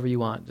 just do whatever you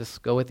want.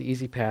 Just go with the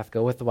easy path.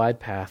 Go with the wide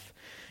path.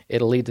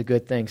 It'll lead to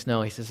good things.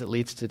 No, he says it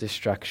leads to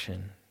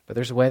destruction. But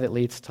there's a way that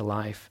leads to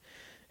life.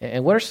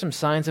 And what are some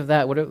signs of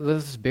that? What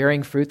is this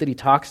bearing fruit that he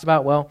talks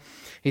about? Well,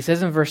 he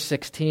says in verse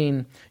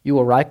 16, you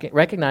will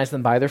recognize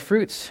them by their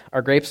fruits.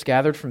 Are grapes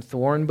gathered from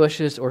thorn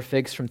bushes or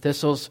figs from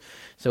thistles?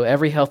 So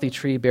every healthy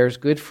tree bears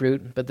good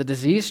fruit, but the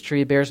diseased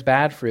tree bears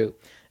bad fruit.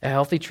 A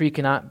healthy tree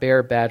cannot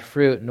bear bad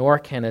fruit, nor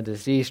can a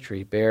diseased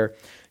tree bear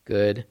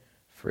good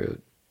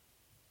fruit.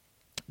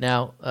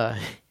 Now,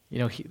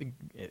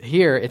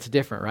 here it's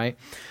different, right?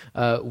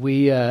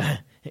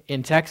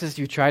 In Texas,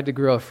 you tried to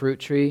grow a fruit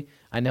tree.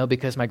 I know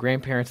because my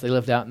grandparents, they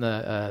lived out in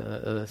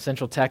the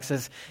central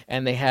Texas,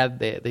 and they had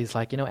these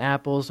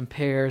apples and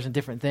pears and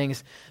different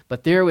things,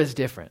 but there was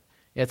different.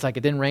 It's like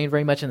it didn't rain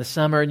very much in the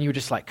summer, and you were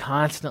just like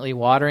constantly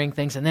watering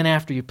things, and then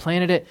after you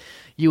planted it,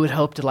 you would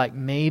hope to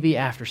maybe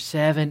after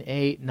 7,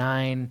 8,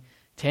 9,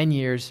 10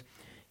 years,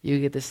 you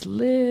get this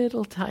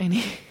little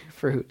tiny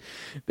fruit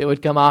that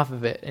would come off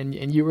of it,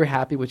 and you were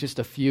happy with just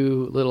a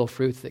few little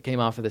fruits that came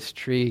off of this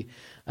tree.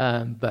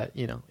 But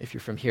if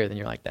you're from here, then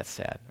you're like, that's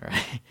sad,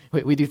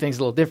 right? we do things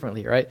a little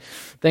differently, right?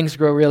 Things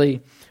grow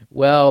really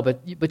well,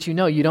 but you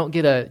don't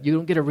get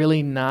a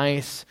really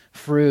nice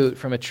fruit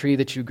from a tree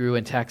that you grew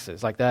in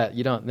Texas like that.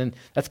 You don't. Then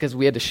that's because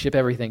we had to ship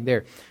everything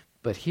there.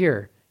 But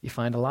here you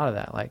find a lot of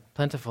that, like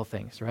plentiful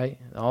things, right?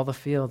 All the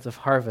fields of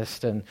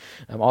harvest and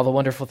all the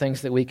wonderful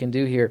things that we can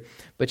do here.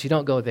 But you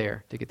don't go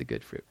there to get the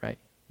good fruit, right?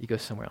 You go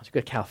somewhere else. You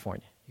go to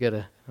California. You go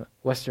to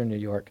Western New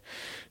York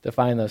to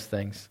find those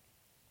things.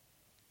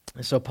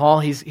 And so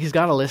Paul, he's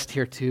got a list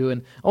here too,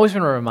 and I always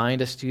want to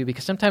remind us too,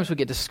 because sometimes we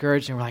get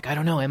discouraged and we're like, I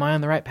don't know, am I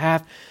on the right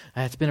path?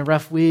 It's been a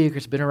rough week, or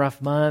it's been a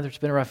rough month, or it's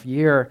been a rough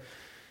year.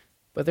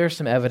 But there's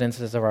some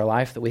evidences of our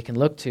life that we can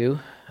look to.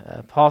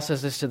 Paul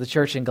says this to the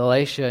church in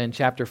Galatia in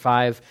chapter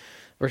 5,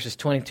 verses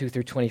 22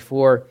 through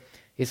 24.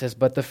 He says,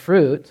 but the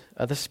fruit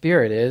of the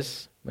Spirit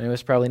is, many of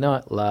us probably know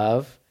it,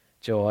 love,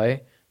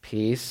 joy,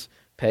 peace,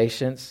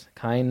 patience,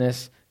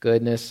 kindness,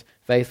 goodness,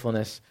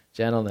 faithfulness,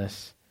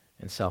 gentleness,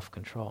 and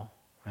self-control.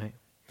 Right?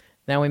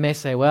 Now we may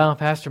say, well,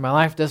 Pastor, my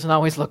life doesn't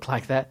always look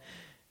like that.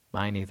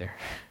 Mine either,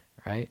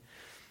 right?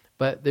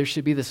 But there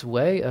should be this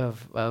way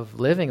of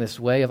living, this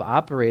way of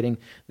operating,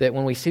 that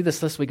when we see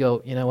this list, we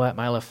go, you know what,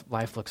 my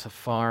life looks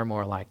far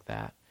more like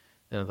that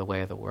than the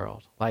way of the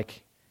world.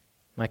 Like,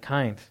 am I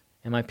kind?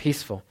 Am I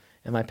peaceful?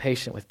 Am I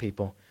patient with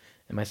people?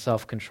 Am I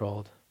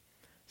self-controlled?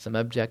 Some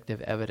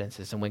objective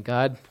evidences. And when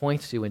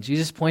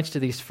Jesus points to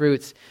these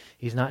fruits,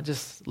 he's not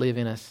just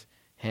leaving us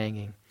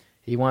hanging.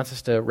 He wants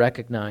us to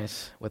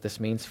recognize what this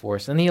means for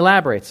us. And he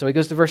elaborates. So he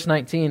goes to verse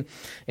 19, and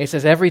he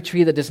says, every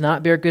tree that does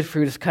not bear good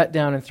fruit is cut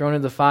down and thrown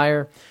into the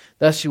fire.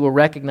 Thus you will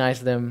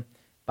recognize them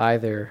by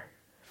their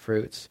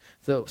fruits.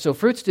 So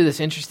fruits do this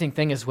interesting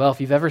thing as well.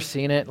 If you've ever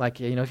seen it,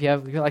 if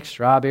you like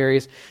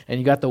strawberries, and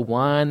you got the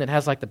one that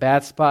has the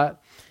bad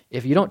spot,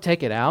 if you don't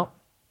take it out,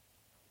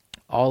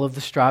 all of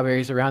the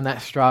strawberries around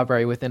that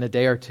strawberry within a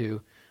day or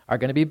two are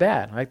going to be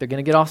bad. Right? They're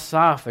going to get all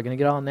soft. They're going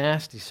to get all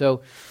nasty.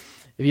 So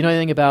if you know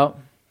anything about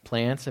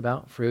plants,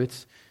 about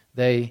fruits,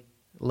 they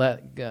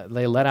let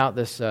out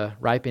this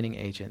ripening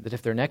agent that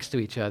if they're next to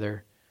each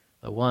other,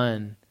 the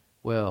one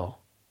will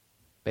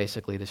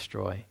basically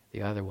destroy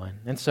the other one.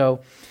 And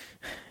so,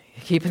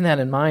 keeping that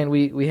in mind,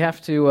 we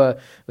have to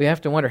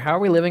wonder, how are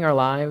we living our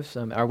lives?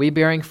 Are we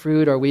bearing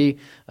fruit? Are we?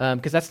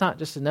 Because that's not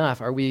just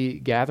enough. Are we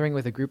gathering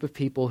with a group of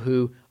people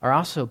who are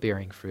also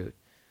bearing fruit?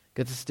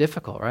 because it's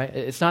difficult, right?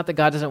 It's not that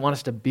God doesn't want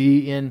us to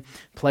be in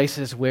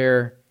places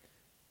where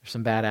there's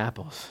some bad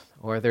apples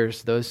or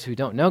there's those who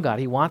don't know God.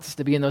 He wants us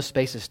to be in those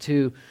spaces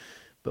too.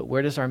 But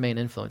where does our main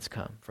influence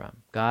come from?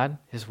 God,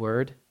 His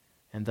Word,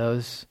 and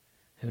those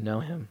who know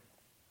Him.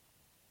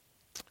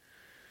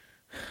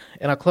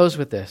 And I'll close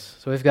with this.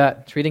 So we've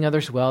got treating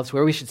others well. It's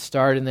where we should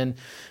start. And then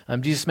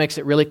Jesus makes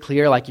it really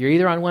clear, like you're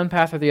either on one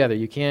path or the other.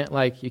 You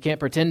can't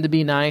pretend to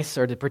be nice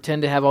or to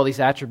pretend to have all these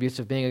attributes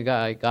of being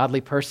a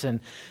godly person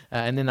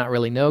and then not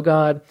really know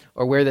God,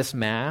 or wear this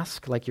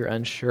mask like you're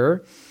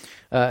unsure.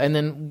 And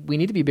then we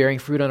need to be bearing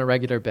fruit on a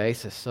regular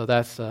basis. So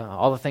that's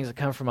all the things that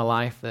come from a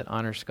life that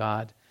honors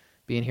God.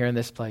 Being here in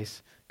this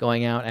place,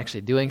 going out,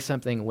 actually doing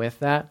something with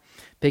that,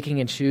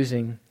 picking and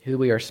choosing who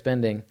we are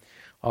spending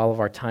all of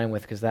our time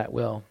with, because that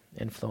will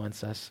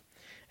influence us.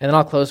 And then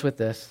I'll close with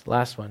this,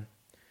 last one,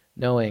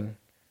 knowing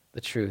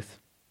the truth.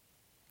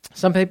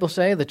 Some people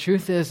say the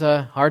truth is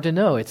hard to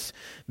know. It's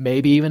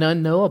maybe even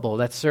unknowable.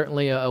 That's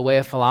certainly a way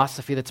of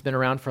philosophy that's been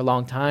around for a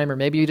long time. Or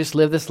maybe you just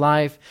live this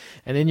life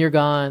and then you're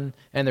gone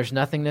and there's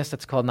nothingness.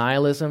 That's called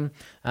nihilism.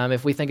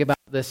 If we think about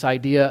this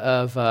idea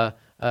of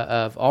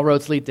all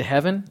roads lead to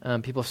heaven.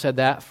 People have said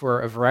that for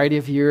a variety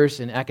of years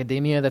in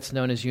academia. That's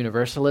known as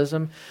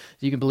universalism.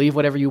 You can believe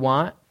whatever you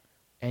want,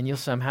 and you'll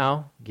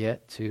somehow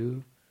get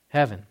to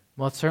heaven.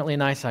 Well, it's certainly a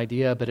nice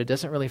idea, but it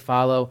doesn't really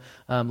follow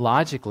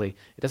logically.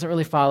 It doesn't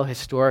really follow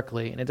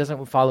historically, and it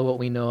doesn't follow what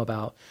we know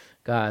about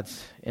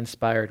God's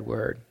inspired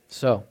word.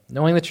 So,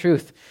 knowing the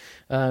truth,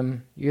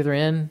 you're either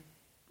in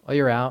or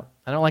you're out.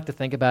 I don't like to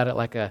think about it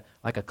like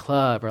a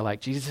club or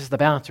like Jesus is the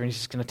bouncer and he's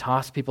just going to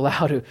toss people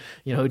out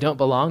who don't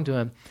belong to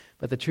him.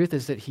 But the truth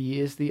is that he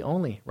is the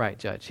only right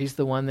judge. He's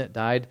the one that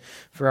died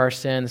for our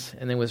sins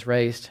and then was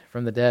raised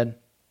from the dead.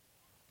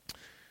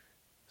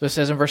 So it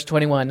says in verse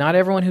 21, "Not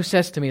everyone who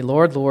says to me,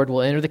 'Lord, Lord,'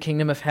 will enter the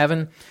kingdom of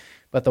heaven,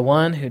 but the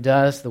one who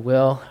does the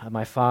will of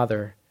my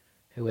Father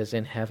who is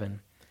in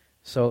heaven."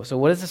 So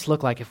what does this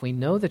look like? If we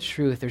know the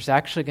truth, there's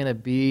actually going to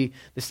be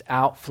this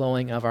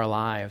outflowing of our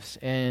lives.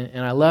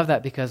 And I love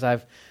that because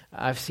I've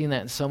seen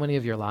that in so many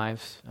of your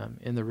lives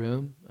in the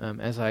room.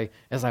 As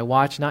I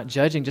watch, not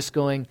judging, just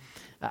going,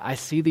 I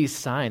see these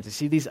signs. I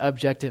see these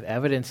objective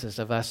evidences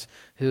of us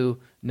who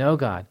know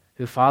God,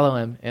 who follow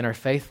Him and are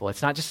faithful.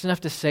 It's not just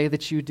enough to say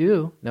that you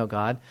do know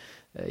God.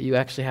 You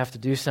actually have to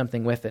do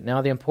something with it.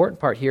 Now, the important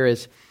part here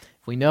is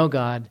if we know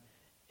God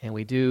and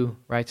we do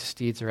righteous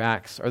deeds or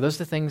acts, are those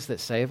the things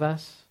that save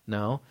us?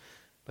 No,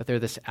 but they're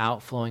this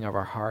outflowing of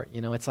our heart.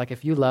 It's like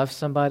if you love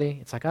somebody,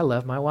 it's like I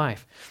love my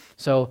wife.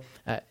 So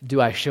do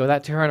I show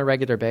that to her on a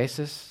regular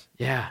basis?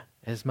 Yeah,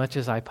 as much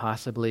as I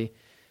possibly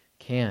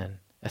can.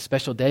 A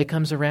special day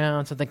comes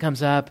around, something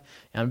comes up,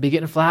 and I'm going to be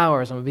getting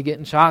flowers, I'm going to be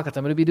getting chocolates,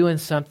 I'm going to be doing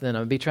something, I'm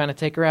going to be trying to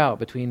take her out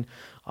between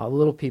all the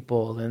little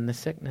people and the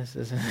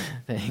sicknesses and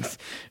things,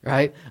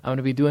 right? I'm going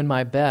to be doing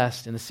my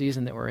best in the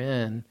season that we're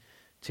in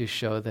to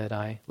show that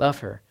I love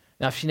her.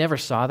 Now, if she never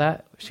saw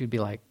that, she would be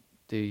like,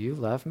 do you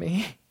love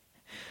me?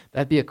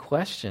 That'd be a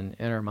question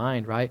in her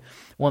mind, right?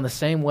 Well, in the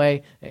same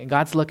way,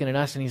 God's looking at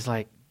us and He's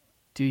like,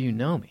 do you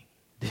know me?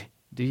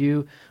 Do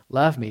you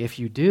love me? If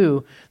you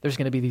do, there's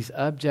going to be these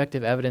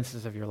objective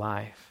evidences of your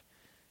life,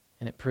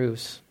 and it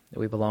proves that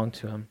we belong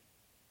to Him.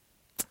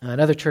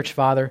 Another church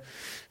father,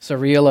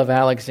 Cyril of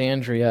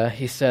Alexandria,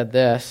 he said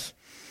this,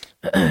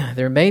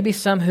 "There may be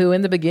some who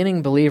in the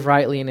beginning believe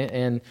rightly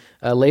and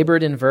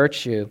labored in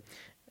virtue,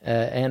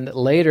 and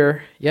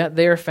later, yet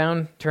they are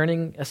found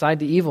turning aside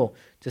to evil,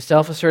 to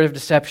self-assertive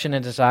deception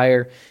and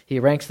desire. He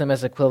ranks them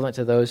as equivalent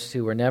to those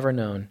who were never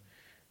known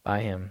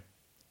by Him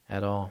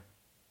at all."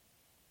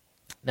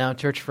 Now,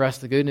 church, for us,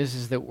 the good news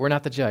is that we're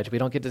not the judge. We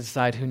don't get to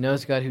decide who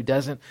knows God, who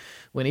doesn't.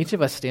 When each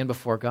of us stand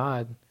before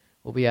God,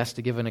 we'll be asked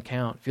to give an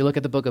account. If you look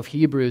at the book of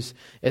Hebrews,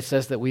 it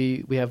says that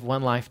we have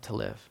one life to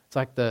live. It's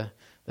like the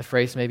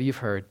phrase maybe you've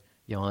heard,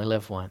 you only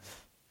live once,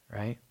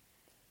 right?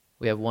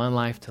 We have one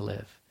life to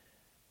live.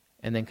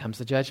 And then comes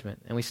the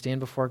judgment, and we stand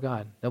before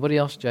God. Nobody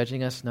else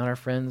judging us, not our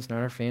friends,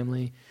 not our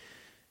family,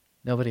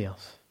 nobody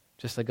else.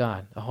 Just a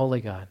God, a holy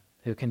God,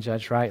 who can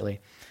judge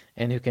rightly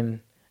and who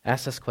can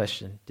ask this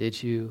question,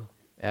 did you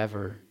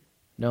ever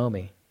know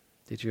me?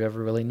 Did you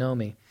ever really know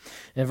me?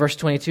 And verse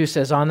 22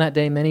 says, "On that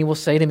day many will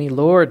say to me,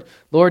 'Lord,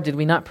 Lord, did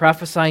we not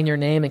prophesy in your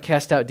name and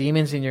cast out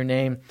demons in your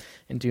name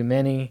and do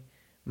many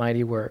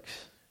mighty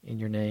works in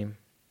your name?'"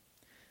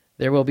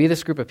 There will be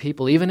this group of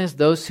people, even as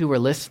those who were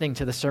listening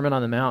to the Sermon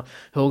on the Mount,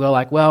 who will go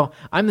like, "Well,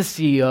 I'm the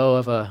CEO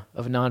of a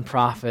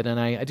nonprofit, and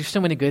I do so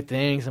many good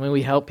things. I mean,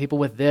 we help people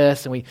with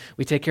this, and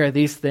we take care of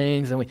these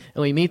things, and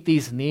we meet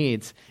these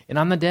needs." And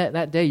on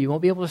that day, you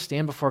won't be able to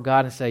stand before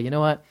God and say, "You know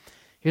what?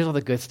 Here's all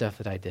the good stuff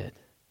that I did.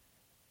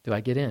 Do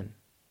I get in?"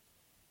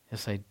 He'll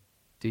say,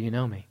 "Do you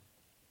know me?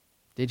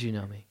 Did you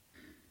know me?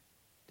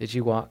 Did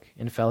you walk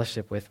in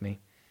fellowship with me?"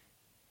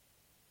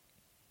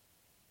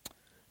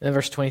 And then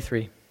verse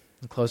 23.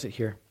 I'll close it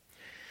here.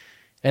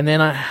 And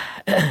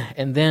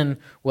then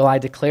will I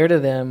declare to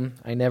them,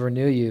 "I never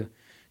knew you.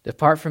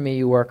 Depart from me,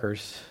 you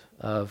workers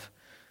of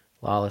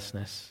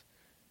lawlessness."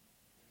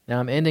 Now,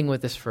 I'm ending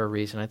with this for a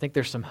reason. I think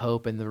there's some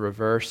hope in the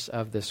reverse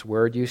of this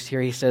word used here.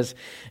 He says,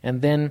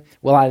 and then,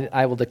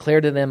 I will declare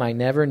to them, I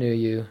never knew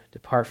you.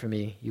 Depart from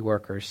me, you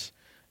workers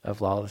of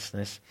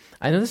lawlessness.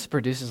 I know this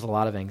produces a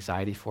lot of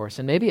anxiety for us,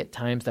 and maybe at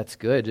times that's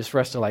good, just for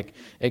us to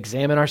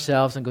examine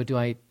ourselves and go, do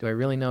I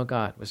really know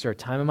God? Was there a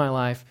time in my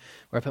life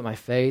where I put my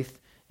faith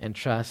and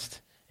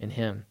trust in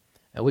Him?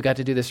 We got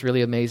to do this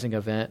really amazing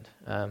event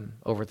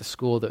over at the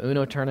school, the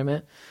Uno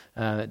tournament.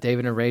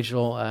 David and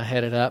Rachel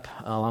headed up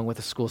along with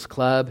the school's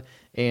club,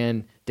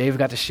 and David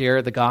got to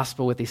share the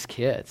gospel with these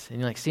kids. And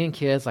you're seeing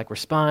kids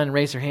respond,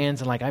 raise their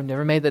hands, and I've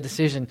never made that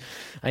decision.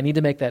 I need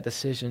to make that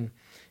decision.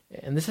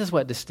 And this is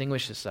what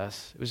distinguishes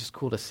us. It was just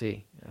cool to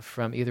see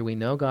from either we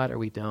know God or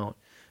we don't.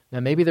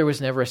 Now, maybe there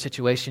was never a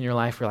situation in your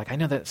life where I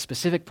know that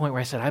specific point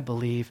where I said, I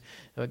believe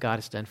what God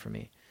has done for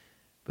me.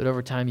 But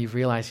over time, you've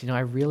realized, I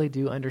really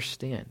do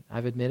understand.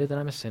 I've admitted that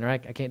I'm a sinner. I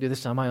can't do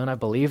this on my own. I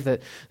believe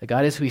that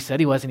God is who He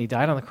said He was, and He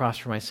died on the cross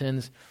for my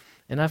sins.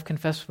 And I've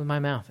confessed with my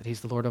mouth that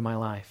He's the Lord of my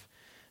life.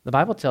 The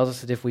Bible tells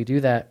us that if we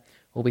do that,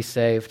 we'll be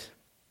saved.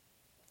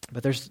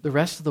 But there's the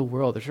rest of the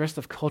world. There's the rest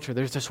of culture.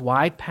 There's this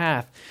wide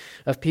path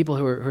of people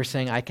who are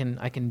saying, I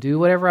can do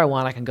whatever I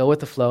want. I can go with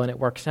the flow, and it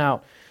works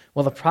out.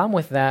 Well, the problem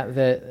with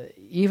that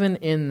even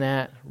in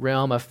that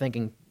realm of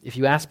thinking, if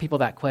you ask people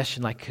that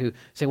question, who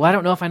say, well, I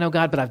don't know if I know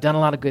God, but I've done a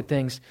lot of good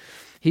things.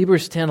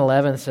 Hebrews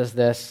 10:11 says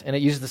this, and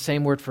it uses the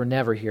same word for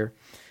never here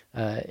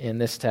in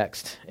this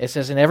text. It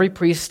says, and every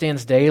priest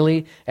stands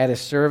daily at his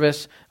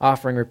service,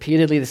 offering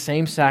repeatedly the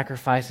same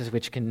sacrifices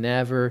which can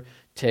never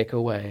take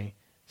away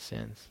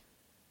sins.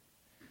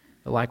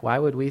 But why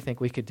would we think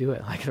we could do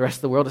it? The rest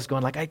of the world is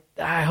going,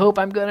 I hope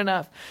I'm good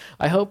enough.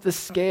 I hope the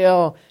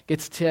scale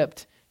gets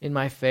tipped in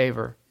my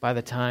favor by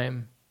the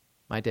time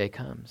my day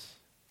comes.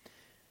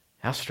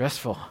 How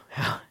stressful,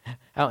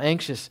 how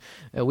anxious.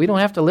 We don't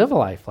have to live a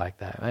life like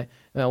that, right?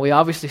 We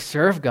obviously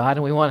serve God,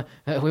 and we want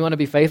to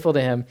be faithful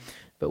to Him,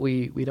 but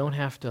we don't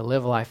have to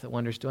live a life that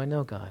wonders, do I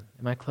know God?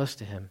 Am I close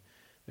to Him?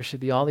 There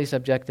should be all these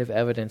objective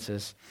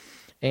evidences,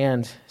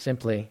 and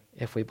simply,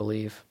 if we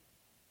believe.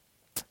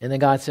 And then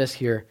God says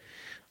here,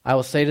 I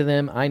will say to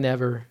them, I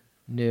never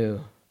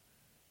knew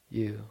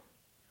you.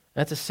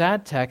 That's a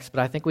sad text,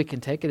 but I think we can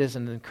take it as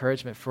an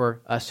encouragement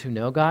for us who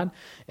know God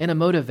and a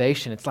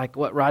motivation. It's like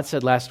what Rod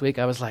said last week.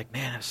 I was like,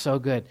 man, it's so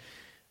good.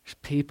 There's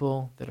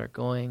people that are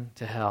going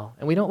to hell.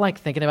 And we don't like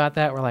thinking about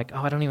that. We're like,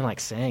 I don't even like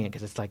saying it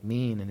because it's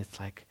mean and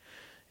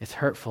it's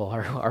hurtful.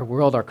 Our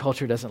world, our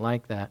culture doesn't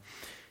like that.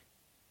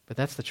 But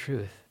that's the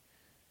truth.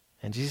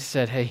 And Jesus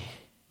said, hey,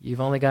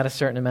 you've only got a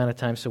certain amount of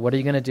time, so what are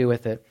you going to do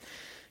with it?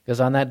 Because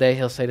on that day,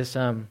 He'll say to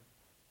some,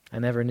 I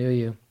never knew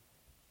you.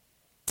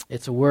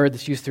 It's a word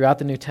that's used throughout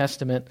the New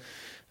Testament.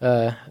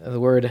 The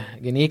word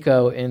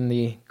geniko in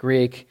the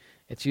Greek,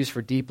 it's used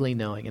for deeply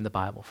knowing in the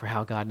Bible, for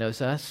how God knows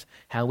us,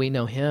 how we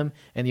know Him.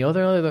 And the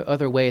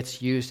other way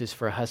it's used is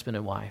for a husband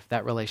and wife,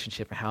 that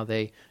relationship and how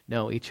they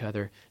know each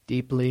other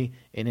deeply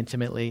and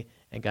intimately.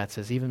 And God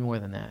says, even more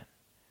than that,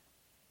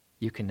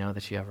 you can know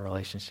that you have a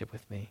relationship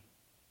with me.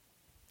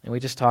 And we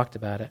just talked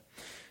about it.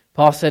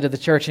 Paul said to the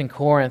church in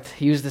Corinth,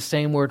 he used the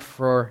same word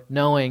for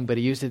knowing, but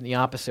he used it in the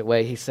opposite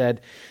way. He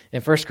said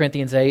in 1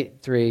 Corinthians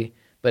 8:3,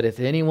 but if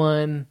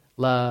anyone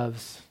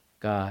loves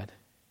God,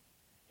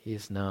 he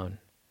is known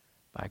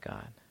by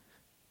God.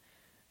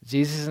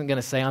 Jesus isn't going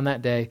to say on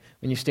that day,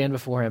 when you stand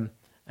before Him,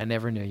 I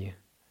never knew you.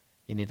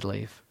 You need to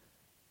leave.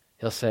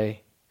 He'll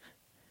say,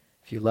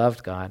 if you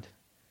loved God,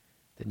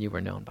 then you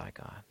were known by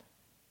God.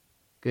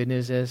 Good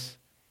news is,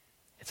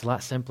 it's a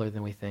lot simpler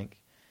than we think.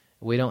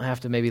 We don't have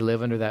to maybe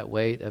live under that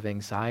weight of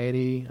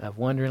anxiety, of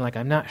wondering,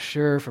 I'm not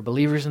sure, for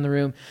believers in the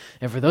room.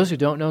 And for those who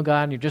don't know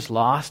God and you're just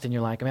lost and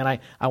you're like, man,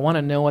 I want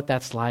to know what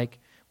that's like.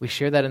 We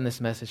share that in this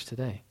message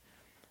today.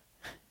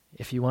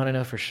 If you want to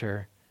know for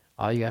sure,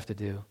 all you have to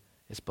do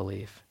is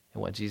believe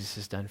in what Jesus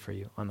has done for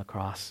you on the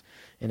cross,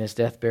 in His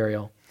death,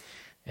 burial,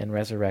 and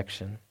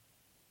resurrection.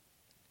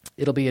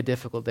 It'll be a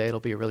difficult day. It'll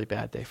be a really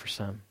bad day for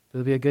some.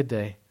 It'll be a good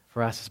day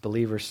for us as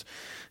believers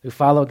who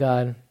follow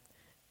God.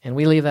 And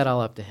we leave that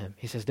all up to Him.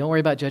 He says, don't worry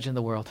about judging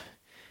the world.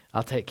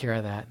 I'll take care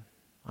of that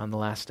on the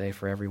last day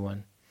for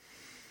everyone.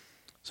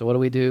 So what do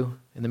we do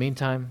in the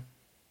meantime?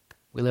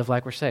 We live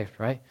like we're saved,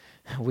 right?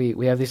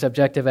 We have these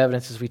objective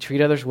evidences. We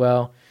treat others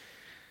well.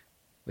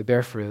 We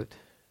bear fruit.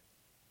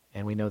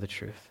 And we know the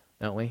truth,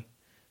 don't we?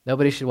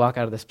 Nobody should walk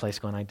out of this place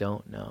going, I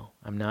don't know.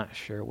 I'm not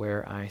sure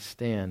where I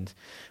stand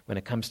when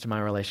it comes to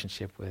my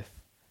relationship with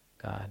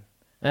God.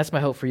 And that's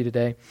my hope for you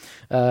today.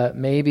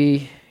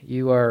 Maybe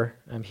you are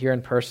here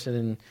in person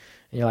and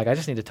you're like, I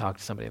just need to talk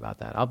to somebody about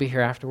that. I'll be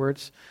here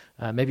afterwards.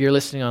 Maybe you're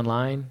listening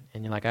online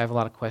and you're like, I have a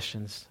lot of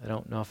questions. I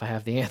don't know if I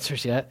have the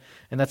answers yet.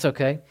 And that's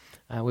okay.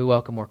 We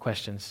welcome more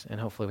questions, and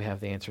hopefully we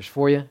have the answers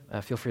for you.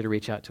 Feel free to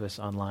reach out to us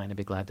online. I'd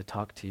be glad to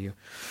talk to you.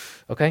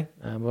 Okay?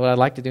 What I'd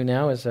like to do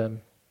now is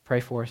pray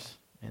for us,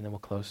 and then we'll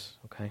close.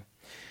 Okay?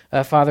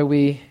 Father,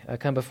 we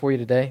come before you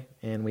today,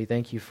 and we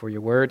thank you for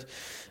your word,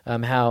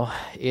 how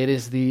it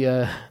is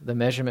the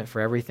measurement for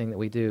everything that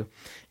we do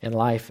in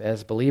life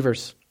as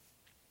believers.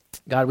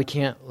 God, we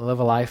can't live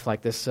a life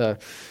like this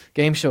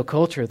game show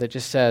culture that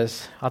just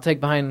says, I'll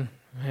take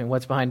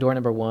what's behind door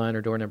number 1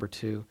 or door number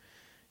 2.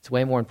 It's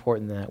way more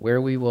important than that.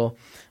 Where we will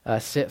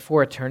sit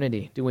for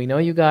eternity. Do we know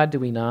you, God? Do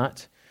we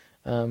not?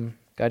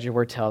 God, your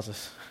word tells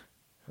us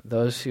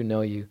those who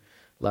know you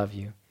love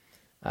you.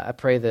 I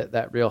pray that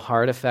that real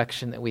heart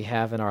affection that we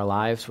have in our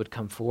lives would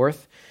come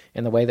forth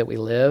in the way that we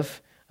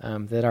live,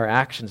 that our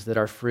actions, that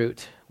our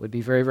fruit would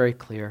be very, very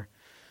clear.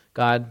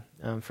 God,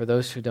 for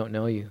those who don't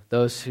know you,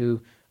 those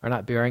who are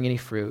not bearing any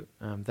fruit,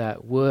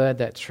 that wood,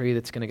 that tree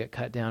that's going to get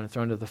cut down and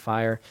thrown into the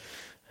fire,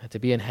 to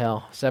be in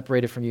hell,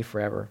 separated from you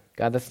forever.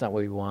 God, that's not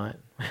what we want.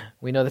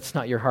 We know that's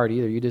not your heart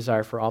either. You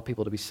desire for all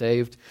people to be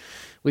saved.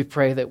 We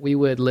pray that we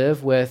would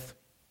live with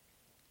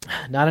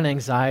not an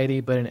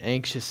anxiety, but an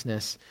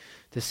anxiousness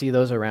to see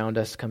those around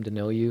us come to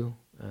know you.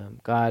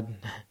 God,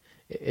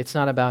 it's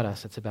not about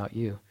us, it's about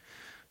you.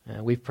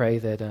 We pray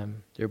that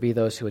there be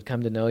those who would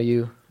come to know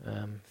you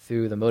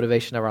through the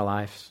motivation of our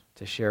lives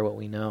to share what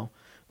we know,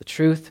 the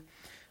truth.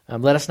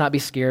 Let us not be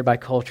scared by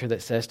culture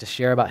that says to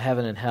share about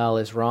heaven and hell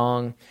is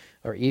wrong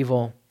or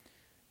evil.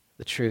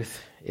 The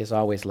truth is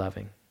always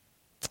loving,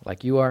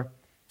 like you are.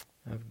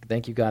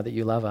 Thank you, God, that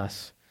you love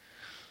us.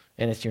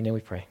 And it's in your name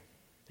we pray.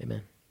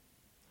 Amen.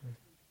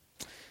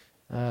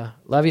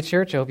 Love you,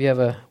 church. I hope you have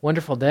a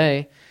wonderful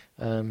day.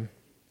 Kind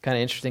of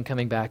interesting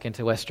coming back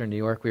into Western New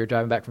York. We were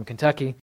driving back from Kentucky.